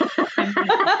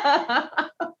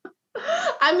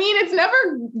 I mean, it's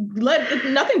never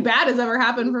nothing bad has ever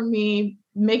happened from me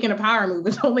making a power move.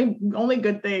 It's only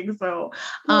good things. So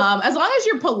as long as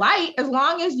you're polite, as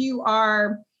long as you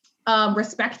are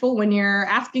respectful when you're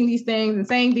asking these things and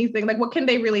saying these things, like, what can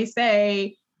they really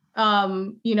say?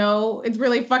 You know, it's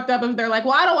really fucked up if they're like,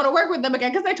 well, I don't want to work with them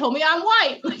again because they told me I'm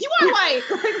white. You are white.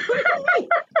 Like, what do you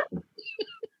mean?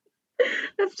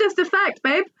 That's just a fact,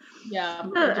 babe. Yeah,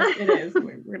 it is.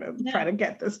 We're going to try to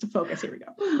get this to focus. Here we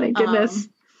go. My goodness.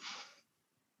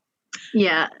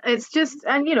 Yeah, it's just,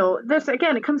 and you know, this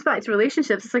again, it comes back to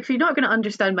relationships. It's like, if you're not going to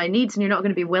understand my needs and you're not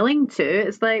going to be willing to,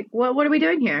 it's like, what are we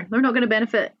doing here? We're not going to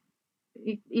benefit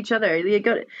each other. You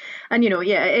got it. And you know,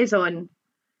 yeah, it is on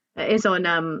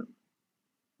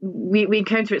we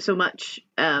encounter it so much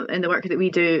in the work that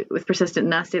we do with Persistent and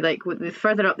Nasty. Like, the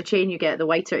further up the chain you get, the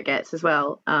whiter it gets as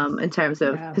well, in terms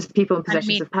of people in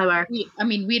positions of power.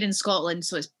 We're in Scotland,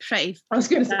 so it's pretty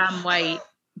damn white.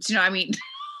 Do you know what I mean?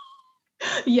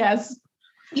 Yes.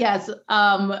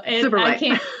 Super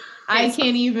white. I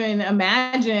can't even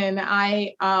imagine.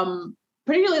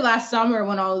 Particularly last summer,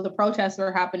 when all of the protests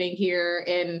were happening here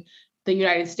in the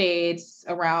United States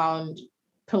around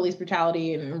police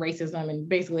brutality and racism and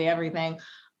basically everything,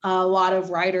 a lot of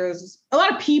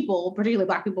people, particularly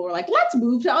Black people, were like, let's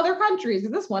move to other countries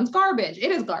because this one's garbage.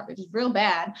 It is garbage. It's real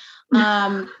bad.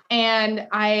 And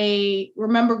I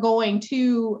remember going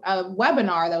to a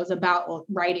webinar that was about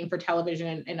writing for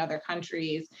television in other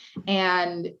countries.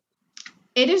 And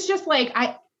it is just like,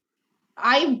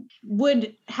 I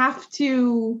would have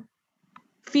to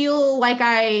feel like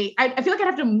I feel like I'd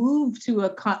have to move to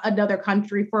another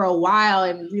country for a while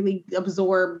and really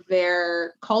absorb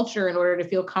their culture in order to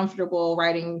feel comfortable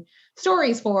writing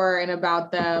stories for and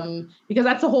about them, because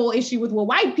that's the whole issue with what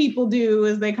white people do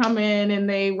is they come in and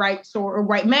they write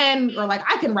men, or like,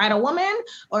 I can write a woman,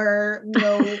 or, you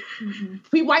know,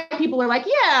 white people are like,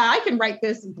 yeah, I can write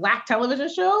this Black television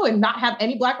show and not have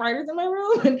any Black writers in my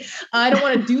room, and I don't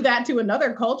want to do that to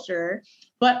another culture.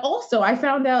 But also I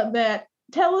found out that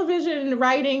television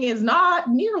writing is not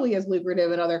nearly as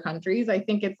lucrative in other countries. I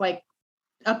think it's like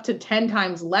up to 10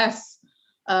 times less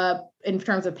in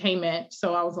terms of payment.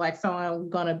 So I was like, so I'm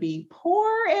going to be poor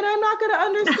and I'm not going to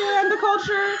understand the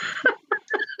culture.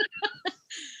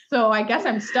 So I guess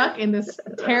I'm stuck in this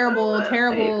terrible,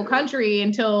 terrible country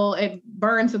until it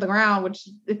burns to the ground, which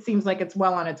it seems like it's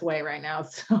well on its way right now.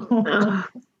 So. Oh,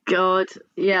 God.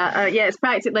 Yeah. It's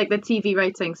practically like the TV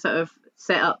writing sort of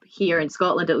set up here in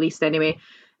Scotland, at least anyway,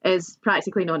 is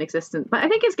practically non-existent. But I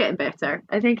think it's getting better.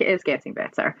 I think it is getting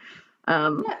better.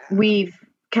 We're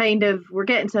getting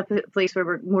to a place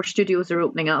where more studios are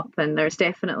opening up, and there's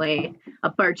definitely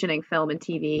a burgeoning film and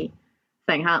TV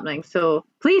thing happening. So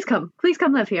please come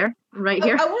live here, right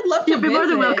here. I would love to You'll be more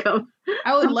than welcome.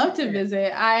 I would love to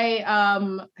visit.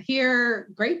 I hear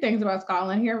great things about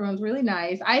Scotland. Here, everyone's really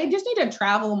nice. I just need to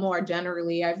travel more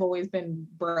generally. I've always been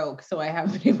broke, so I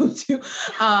haven't been able to.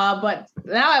 But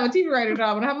now I have a TV writer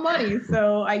job and I have money,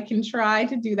 so I can try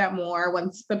to do that more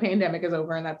once the pandemic is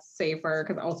over and that's safer,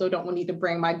 because I also don't need to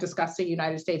bring my disgusting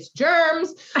United States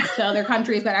germs to other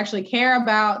countries that actually care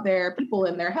about their people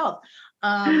and their health.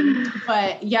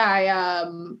 But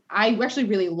yeah, I actually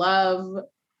really love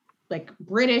like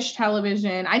British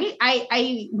television.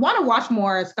 I want to watch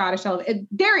more Scottish television.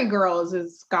 Derry Girls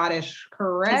is Scottish,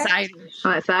 correct? It's Irish.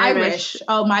 Oh, it's Irish.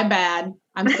 Oh, my bad.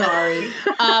 I'm sorry.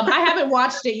 I haven't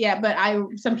watched it yet, but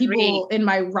some people in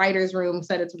my writer's room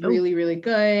said it's really, really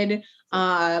good.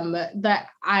 That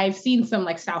I've seen some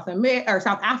like South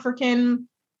African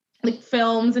like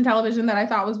films and television that I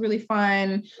thought was really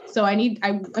fun. So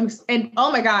and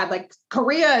oh my God, like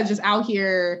Korea is just out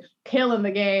here killing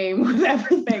the game with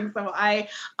everything. So I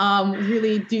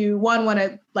really do want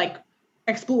to like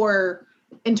explore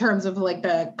in terms of like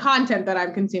the content that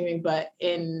I'm consuming, but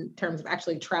in terms of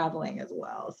actually traveling as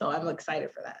well. So I'm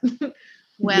excited for that.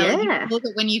 Well, you know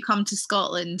that when you come to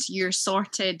Scotland, you're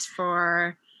sorted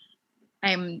for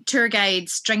tour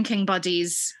guides, drinking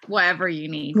buddies, whatever you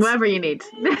need. Whatever you need.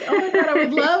 Oh my God, I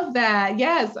would love that.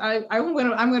 Yes, I'm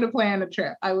gonna plan a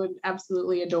trip. I would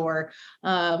absolutely adore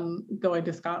going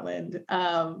to Scotland.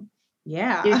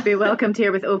 Yeah. You'd be welcomed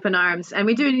here with open arms. And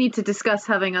we do need to discuss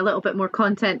having a little bit more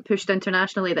content pushed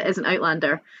internationally that isn't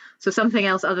Outlander. So something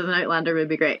else other than Outlander would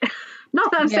be great. Not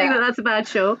that I'm saying that that's a bad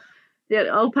show. Yeah,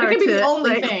 all power to it. It can be the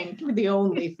only thing. It can be the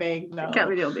only thing. No. It can't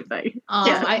be the only thing.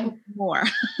 More.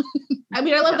 I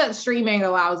mean, I love that streaming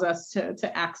allows us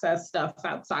to access stuff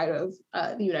outside of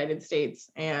the United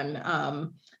States, and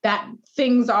that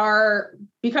things are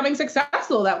becoming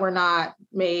successful that were not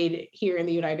made here in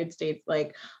the United States.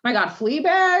 Like, my God,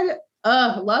 Fleabag.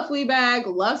 Love Fleabag.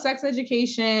 Love Sex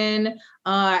Education.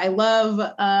 I love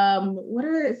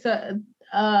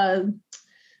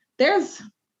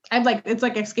it's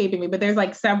like escaping me, but there's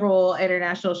like several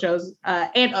international shows,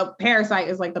 and Parasite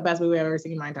is like the best movie I've ever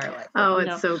seen in my entire life. Oh,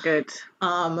 it's so good.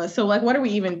 So like, what do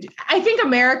we even do? I think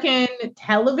American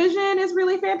television is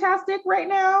really fantastic right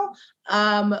now.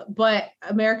 But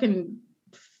American,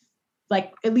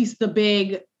 like at least the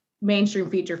big mainstream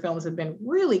feature films have been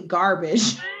really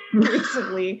garbage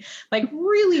recently, like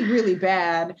really, really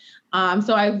bad.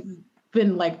 So I've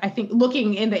been like, I think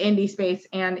looking in the indie space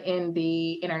and in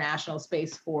the international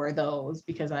space for those,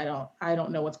 because I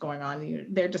don't know what's going on.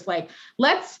 They're just like,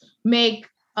 let's make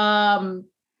 16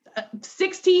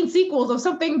 sequels of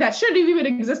something that shouldn't have even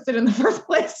existed in the first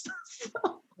place.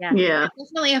 Yeah. There's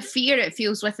definitely a fear, it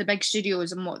feels, with the big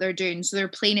studios and what they're doing. So they're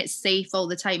playing it safe all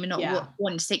the time and not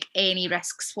wanting to take any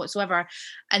risks whatsoever.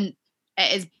 And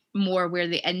it is more where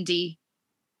the indie,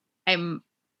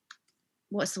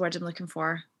 what's the word I'm looking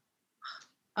for?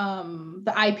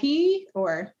 The IP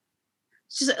or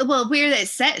just where it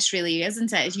sits, really,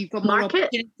 isn't it? You've got more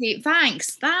opportunity.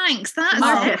 Thanks. That's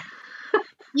it.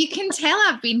 You can tell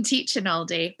I've been teaching all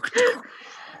day.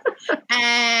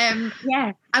 I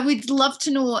would love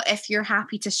to know if you're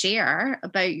happy to share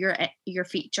about your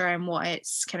feature and what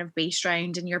it's kind of based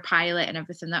around and your pilot and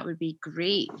everything. That would be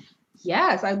great.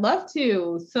 Yes, I'd love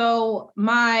to. So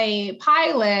my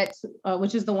pilot,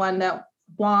 which is the one that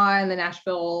won the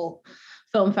Nashville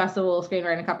Film Festival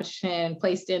screenwriting competition,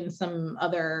 placed in some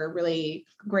other really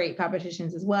great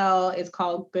competitions as well, is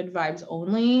called Good Vibes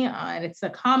Only. And it's a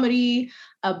comedy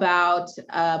about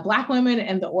Black women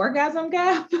and the orgasm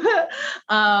gap.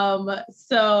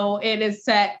 So it is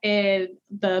set in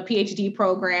the PhD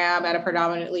program at a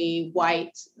predominantly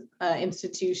white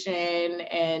institution,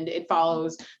 and it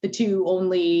follows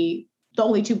the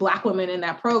only two Black women in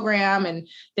that program, and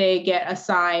they get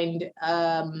assigned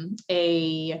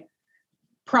a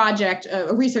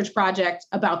research project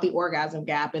about the orgasm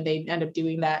gap, and they end up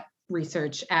doing that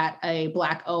research at a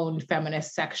Black-owned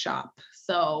feminist sex shop.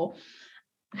 So,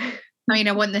 I mean,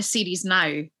 I want this series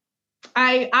now.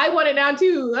 I want it now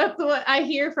too. That's what I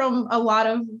hear from a lot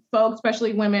of folks,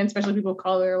 especially women, especially people of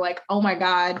color, like, oh my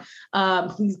God,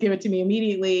 please give it to me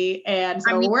immediately. And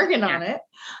so we're working on it.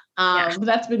 But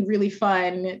that's been really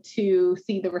fun to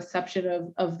see the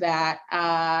reception of that.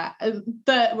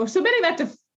 We're submitting that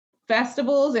to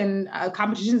festivals and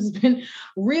competitions has been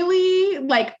really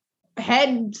like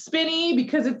head spinny,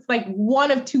 because it's like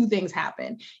one of two things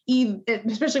happen.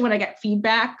 Especially when I get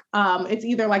feedback, it's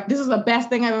either like, this is the best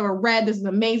thing I've ever read, this is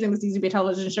amazing, this needs to be a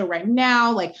television show right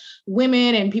now, like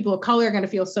women and people of color are going to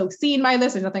feel so seen by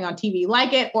this, there's nothing on TV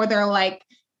like it. Or they're like,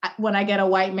 when I get a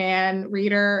white man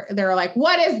reader, they're like,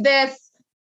 what is this?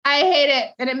 I hate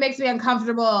it and it makes me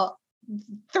uncomfortable.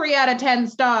 3 out of 10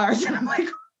 stars. And I'm like,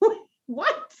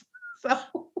 what? So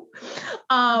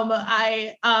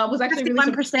I was actually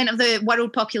 51% of the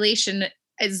world population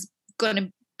is going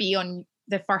to be on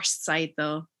the first side,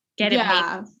 though. Get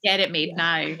it made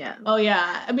now. Yeah. Oh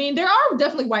yeah. I mean, there are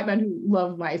definitely white men who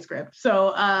love my script.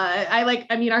 So our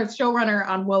showrunner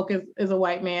on Woke is a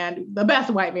white man, the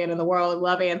best white man in the world.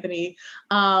 Love Anthony.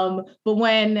 But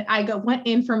when I went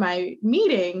in for my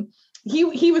meeting,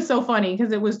 he was so funny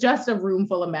because it was just a room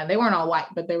full of men. They weren't all white,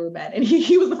 but they were men. And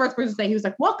he was the first person to say, he was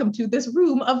like, welcome to this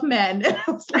room of men. And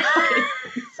I was like,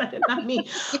 he said it, not me.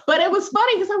 But it was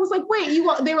funny because I was like, wait,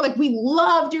 they were like, we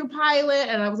loved your pilot.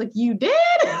 And I was like, you did?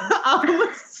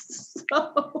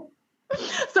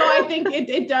 So I think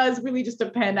it does really just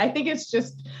depend. I think it's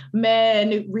just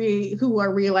men who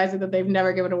are realizing that they've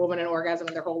never given a woman an orgasm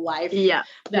in their whole life. They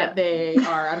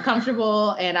are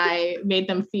uncomfortable, and I made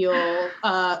them feel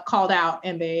called out,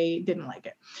 and they didn't like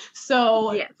it.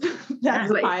 So that's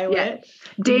the pilot. Yeah.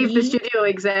 Dave, the studio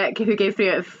exec who gave 3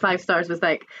 out of 5 stars, was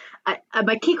like,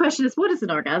 my key question is, what is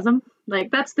an orgasm?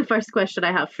 Like, that's the first question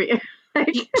I have for you.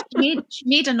 She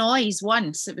made a noise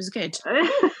once. It was good.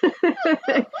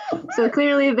 So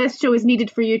clearly this show is needed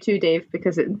for you too, Dave,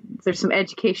 because there's some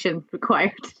education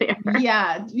required there.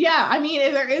 Yeah. I mean,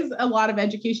 there is a lot of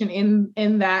education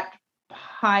in that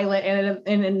pilot and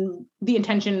in the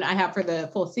intention I have for the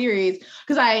full series,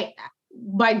 because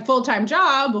my full-time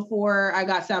job before I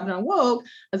got Savage on Woke,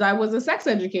 as I was a sex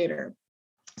educator.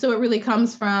 So it really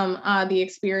comes from the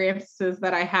experiences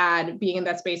that I had being in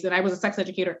that space. And I was a sex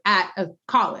educator at a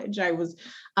college. I was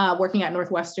working at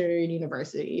Northwestern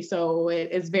University. So it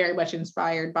is very much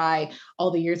inspired by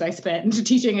all the years I spent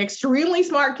teaching extremely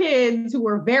smart kids who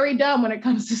were very dumb when it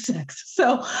comes to sex.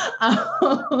 So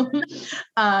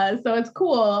it's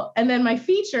cool. And then my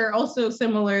feature also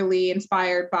similarly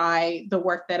inspired by the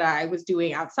work that I was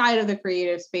doing outside of the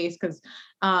creative space, because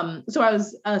so I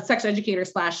was a sex educator /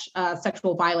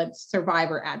 sexual violence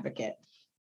survivor advocate.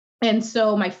 And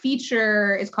so my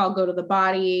feature is called Go to the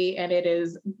Body, and it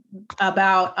is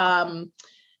about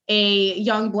a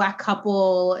young Black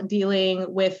couple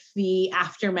dealing with the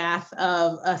aftermath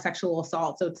of a sexual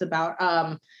assault. So it's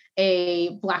about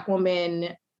a Black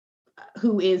woman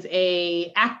who is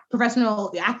a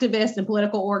professional activist and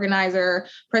political organizer,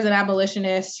 prison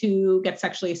abolitionist, who gets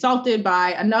sexually assaulted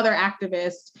by another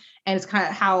activist. And it's kind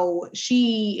of how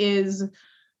she is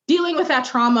dealing with that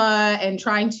trauma and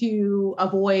trying to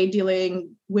avoid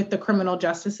dealing with the criminal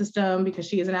justice system because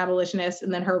she is an abolitionist.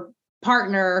 And then her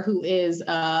partner, who is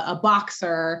a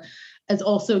boxer, is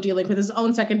also dealing with his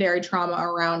own secondary trauma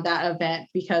around that event,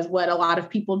 because what a lot of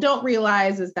people don't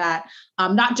realize is that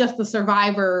not just the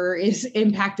survivor is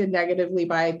impacted negatively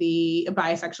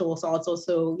by sexual assaults,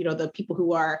 also, the people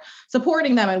who are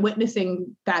supporting them and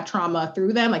witnessing that trauma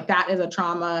through them, like that is a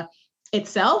trauma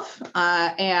itself.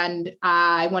 And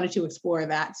I wanted to explore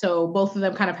that. So both of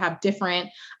them kind of have different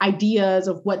ideas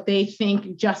of what they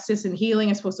think justice and healing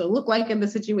is supposed to look like in the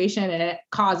situation, and it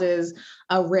causes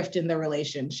a rift in the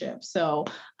relationship. So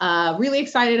really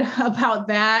excited about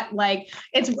that. Like,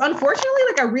 it's unfortunately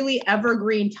like a really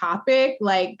evergreen topic.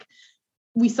 Like,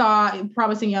 we saw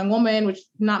Promising Young Woman, which is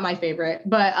not my favorite,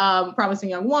 but Promising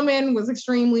Young Woman was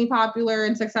extremely popular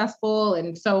and successful.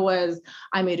 And so was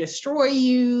I May Destroy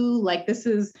You. Like, this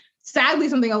is sadly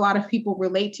something a lot of people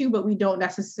relate to, but we don't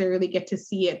necessarily get to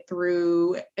see it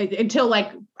through until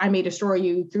like I May Destroy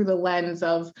You through the lens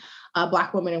of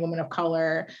Black women and women of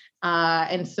color.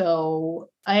 And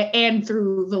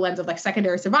through the lens of like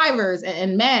secondary survivors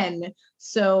and men.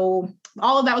 So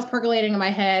all of that was percolating in my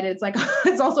head. It's like,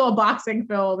 it's also a boxing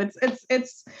film.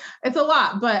 It's a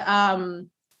lot, but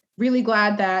really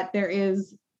glad that there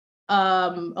is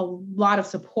a lot of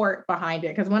support behind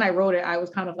it. Because when I wrote it, I was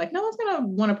kind of like, no one's gonna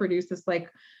want to produce this like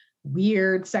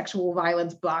weird sexual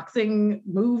violence boxing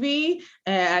movie,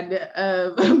 and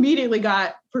immediately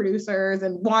got producers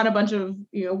and won a bunch of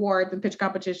awards and pitch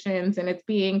competitions. And it's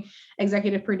being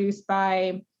executive produced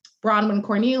by Bronwyn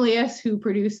Cornelius, who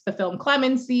produced the film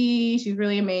Clemency. She's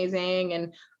really amazing.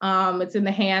 And it's in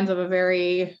the hands of a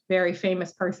very, very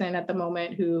famous person at the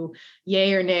moment who,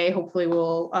 yay or nay, hopefully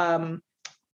will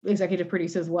executive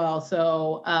produce as well.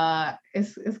 So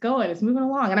it's moving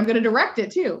along, and I'm going to direct it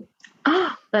too.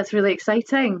 Oh, that's really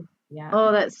exciting. Yeah.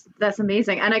 Oh, that's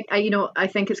amazing. And I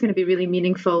think it's going to be really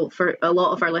meaningful for a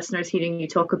lot of our listeners hearing you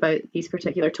talk about these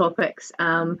particular topics.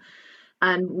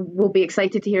 And we'll be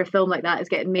excited to hear a film like that is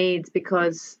getting made,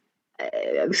 because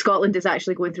Scotland is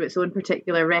actually going through its own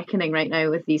particular reckoning right now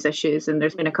with these issues. And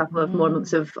there's been a couple of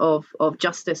moments of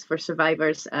justice for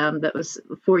survivors that was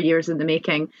 4 years in the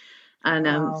making. And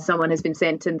Wow. Someone has been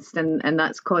sentenced, and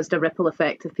that's caused a ripple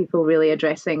effect of people really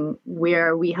addressing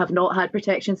where we have not had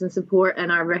protections and support in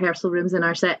our rehearsal rooms and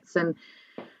our sets. And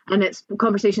it's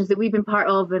conversations that we've been part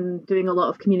of and doing a lot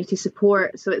of community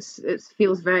support. So it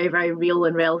feels very, very real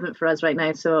and relevant for us right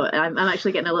now. So I'm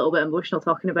actually getting a little bit emotional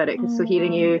talking about it. So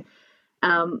hearing you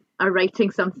are writing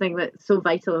something that's so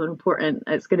vital and important,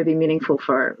 it's going to be meaningful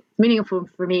for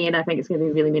me. And I think it's going to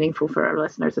be really meaningful for our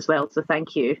listeners as well. So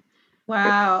thank you.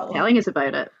 Wow. For telling us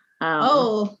about it.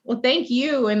 Oh, well, thank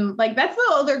you. And like, that's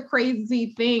the other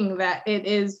crazy thing, that it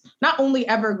is not only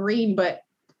evergreen, but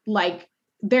like,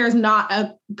 there's not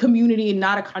a community,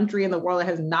 not a country in the world that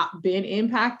has not been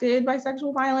impacted by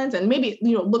sexual violence. And maybe, it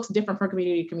looks different from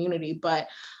community to community, but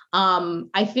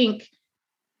I think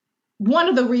one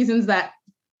of the reasons that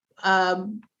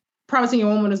Promising Young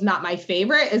Woman was not my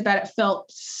favorite is that it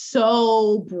felt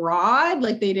so broad.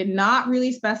 Like, they did not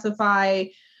really specify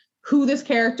who this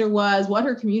character was, what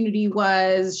her community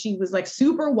was. She was like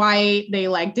super white. They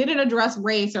like didn't address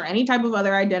race or any type of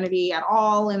other identity at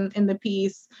all in the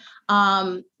piece.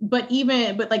 But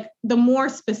like, the more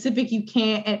specific you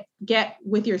can get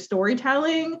with your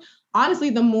storytelling,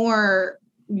 honestly, the more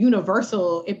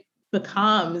universal it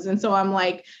becomes. And so I'm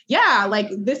like, yeah, like,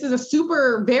 this is a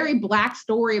super, very Black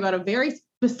story about a very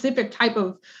specific type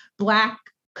of Black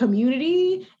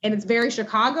community. And it's very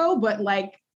Chicago, but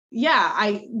like,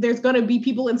 yeah, there's going to be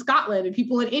people in Scotland and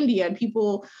people in India and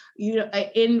people,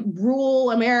 in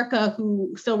rural America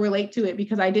who still relate to it,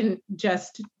 because I didn't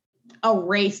just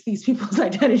erase these people's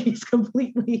identities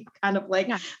completely, kind of like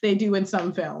they do in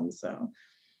some films. So,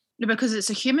 because it's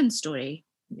a human story.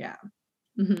 Yeah.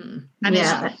 Mm-hmm. And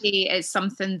it's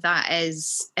something that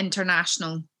is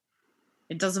international.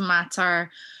 It doesn't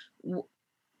matter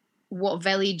what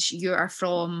village you are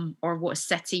from or what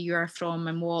city you are from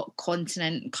and what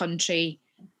continent, country,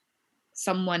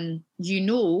 someone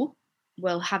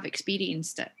will have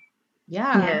experienced it.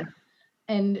 Yeah.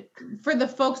 And for the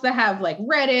folks that have like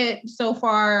read it so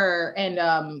far,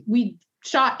 and we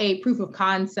shot a proof of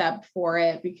concept for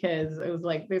it, because it was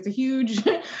like, there's a huge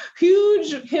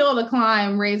hill to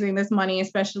climb raising this money,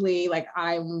 especially like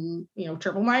I'm,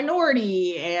 triple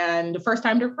minority and first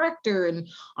time director, and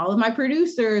all of my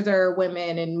producers are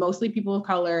women and mostly people of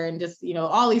color, and just,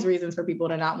 all these reasons for people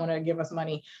to not want to give us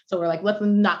money. So we're like, let's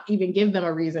not even give them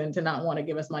a reason to not want to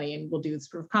give us money, and we'll do this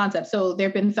proof of concept. So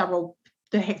there've been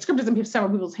the script is in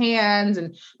several people's hands,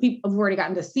 and people have already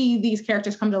gotten to see these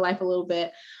characters come to life a little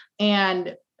bit.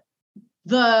 And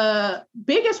the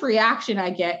biggest reaction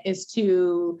I get is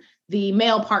to the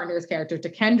male partner's character, to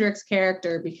Kendrick's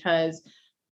character, because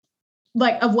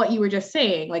like of what you were just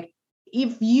saying, like,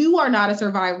 if you are not a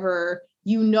survivor,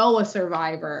 a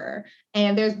survivor.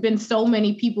 And there's been so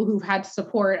many people who've had to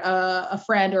support a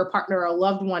friend or a partner or a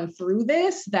loved one through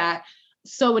this, that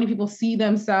so many people see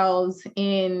themselves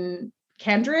in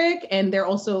Kendrick. And they're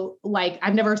also like,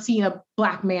 I've never seen a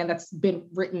Black man that's been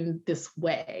written this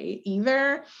way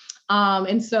either.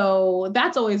 And so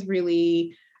that's always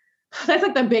that's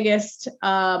like the biggest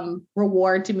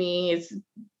reward to me, is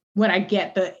when I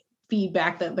get the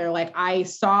feedback that they're like, I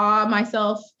saw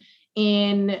myself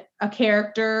in a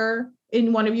character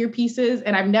in one of your pieces,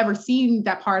 and I've never seen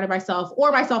that part of myself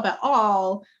or myself at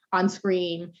all on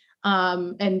screen.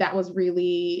 And that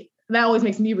always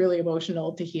makes me really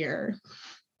emotional to hear.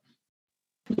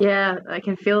 Yeah, I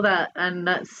can feel that. And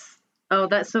that's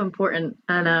so important.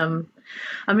 And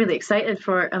I'm really excited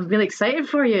for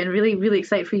you, and really, really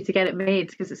excited for you to get it made,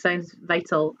 because it sounds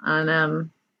vital. And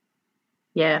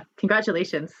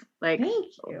congratulations, like,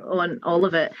 thank you on all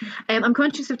of it. I'm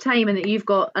conscious of time and that you've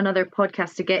got another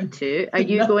podcast to get to. Are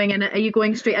you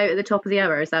going straight out at the top of the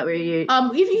hour? Is that where you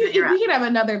if we can have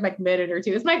another like minute or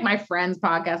two? It's like my friend's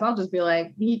podcast. I'll just be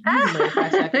like, we have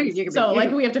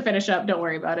to finish up, don't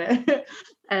worry about it.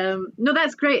 No,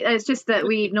 that's great. It's just that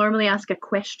we normally ask a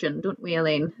question, don't we,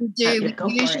 Elaine? We do.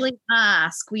 We usually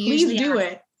ask. Please do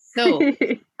it. So,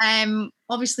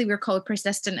 obviously we're called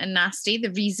Persistent and Nasty.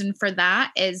 The reason for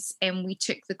that is we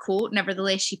took the quote,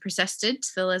 "Nevertheless she persisted,"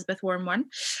 the Elizabeth Warren one,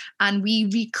 and we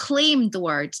reclaimed the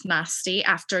word nasty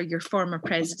after your former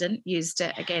president used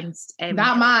it against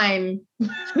not mine.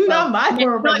 Not mine.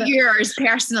 Not yours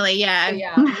personally, yeah.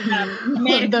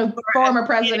 The former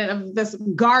president of this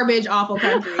garbage, awful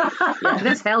country.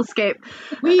 This hellscape.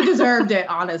 We deserved it,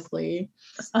 honestly.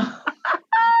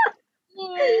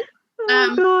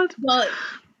 God. Well,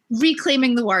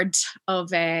 reclaiming the word of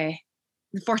the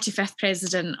 45th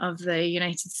president of the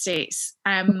United States.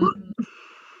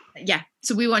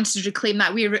 So we wanted to reclaim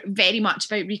that. We're very much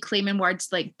about reclaiming words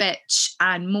like bitch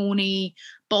and money,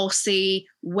 bossy,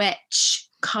 witch,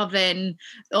 coven,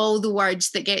 all the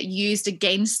words that get used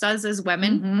against us as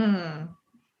women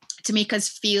to make us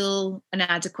feel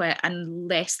inadequate and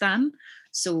less than.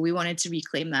 So we wanted to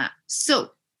reclaim that.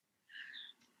 So,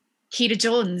 Kira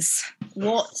Jones,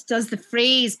 what does the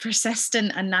phrase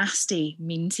persistent and nasty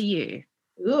mean to you?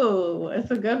 Ooh,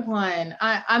 it's a good one.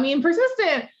 I mean,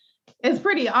 persistent is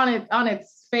pretty on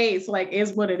its face, like,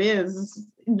 is what it is.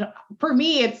 For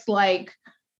me, it's like,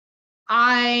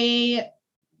 I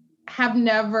have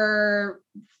never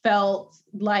felt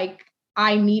like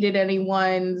I needed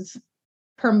anyone's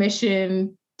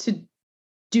permission to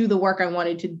do the work I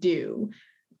wanted to do.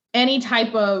 Any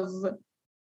type of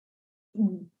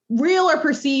real or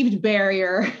perceived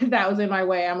barrier that was in my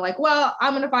way, I'm like, well,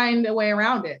 I'm going to find a way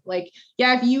around it. Like,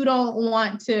 yeah, if you don't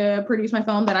want to produce my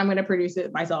film, then I'm going to produce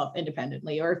it myself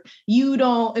independently. Or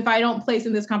if I don't place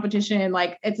in this competition,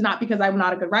 like, it's not because I'm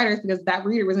not a good writer, it's because that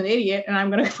reader was an idiot, and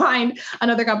I'm going to find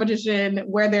another competition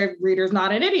where their reader's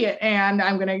not an idiot, and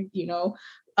I'm going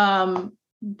to,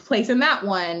 place in that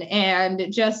one.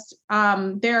 And just I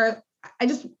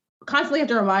just constantly have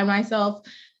to remind myself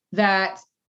that,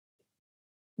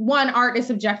 one, art is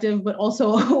subjective, but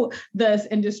also this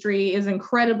industry is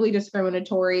incredibly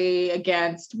discriminatory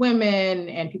against women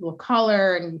and people of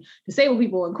color and disabled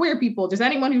people and queer people, just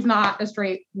anyone who's not a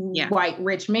straight, white,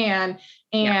 rich man.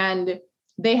 And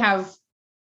they have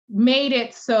made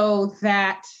it so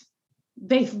that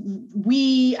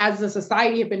we as a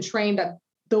society have been trained that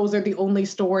those are the only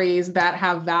stories that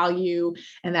have value,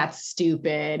 and that's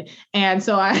stupid. And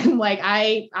so I'm like,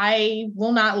 I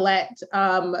will not let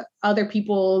other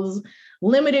people's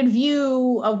limited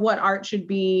view of what art should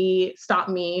be stop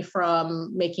me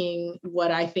from making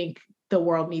what I think the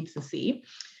world needs to see.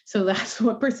 So that's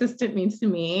what persistent means to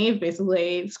me.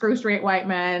 Basically, screw straight white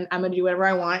men. I'm going to do whatever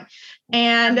I want.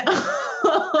 And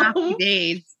happy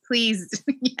days. Please.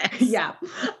 Yes. Yeah.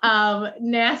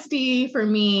 Nasty for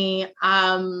me,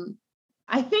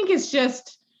 I think it's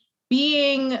just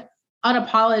being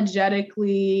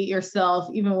unapologetically yourself,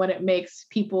 even when it makes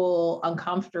people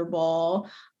uncomfortable.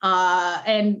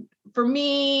 And for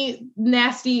me,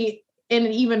 nasty in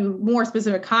an even more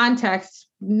specific context,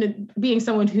 being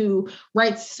someone who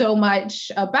writes so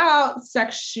much about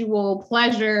sexual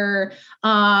pleasure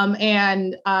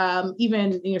and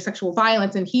even sexual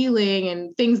violence and healing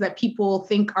and things that people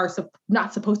think are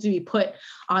not supposed to be put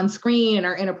on screen and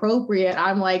are inappropriate.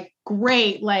 I'm like,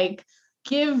 great, like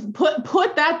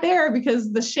put that there,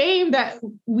 because the shame that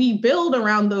we build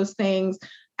around those things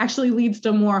actually leads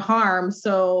to more harm.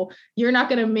 So you're not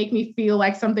going to make me feel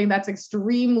like something that's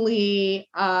extremely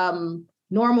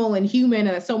normal and human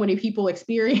and that so many people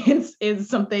experience is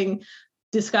something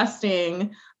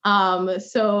disgusting.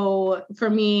 So for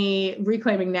me,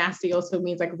 reclaiming nasty also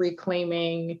means like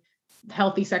reclaiming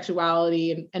healthy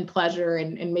sexuality and pleasure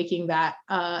and making that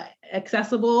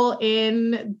accessible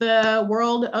in the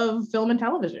world of film and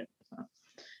television.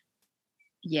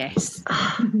 Yes.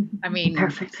 I mean,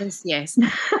 perfect. Yes.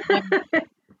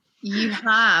 You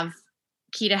have,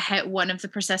 Ciara, hit one of the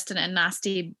persistent and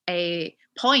nasty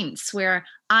points where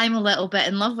I'm a little bit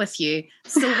in love with you.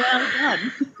 So well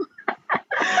done.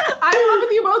 I'm in love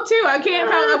with you both too. I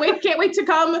can't wait to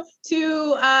come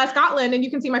to Scotland and you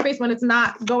can see my face when it's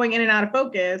not going in and out of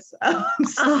focus.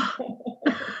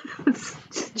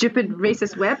 Stupid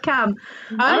racist webcam.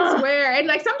 I swear. And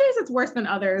like some days it's worse than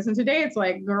others. And today it's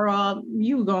like, girl,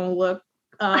 you gonna look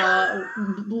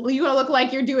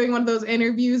like you're doing one of those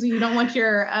interviews and you don't want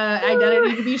your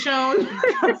identity to be shown.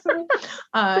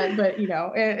 But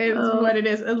it's what it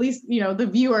is. At least the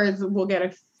viewers will get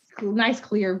a nice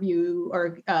clear view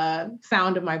or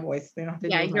sound of my voice. They don't have to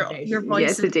deal with my face. Your voice.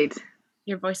 Yes, indeed.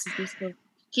 Your voice is beautiful.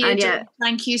 Ciara,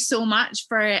 thank you so much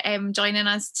for joining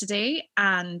us today,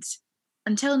 and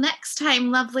until next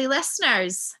time, lovely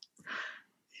listeners,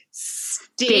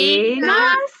 stay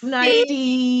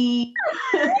nasty.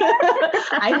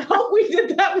 I hope we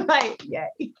did that right.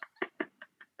 Yay.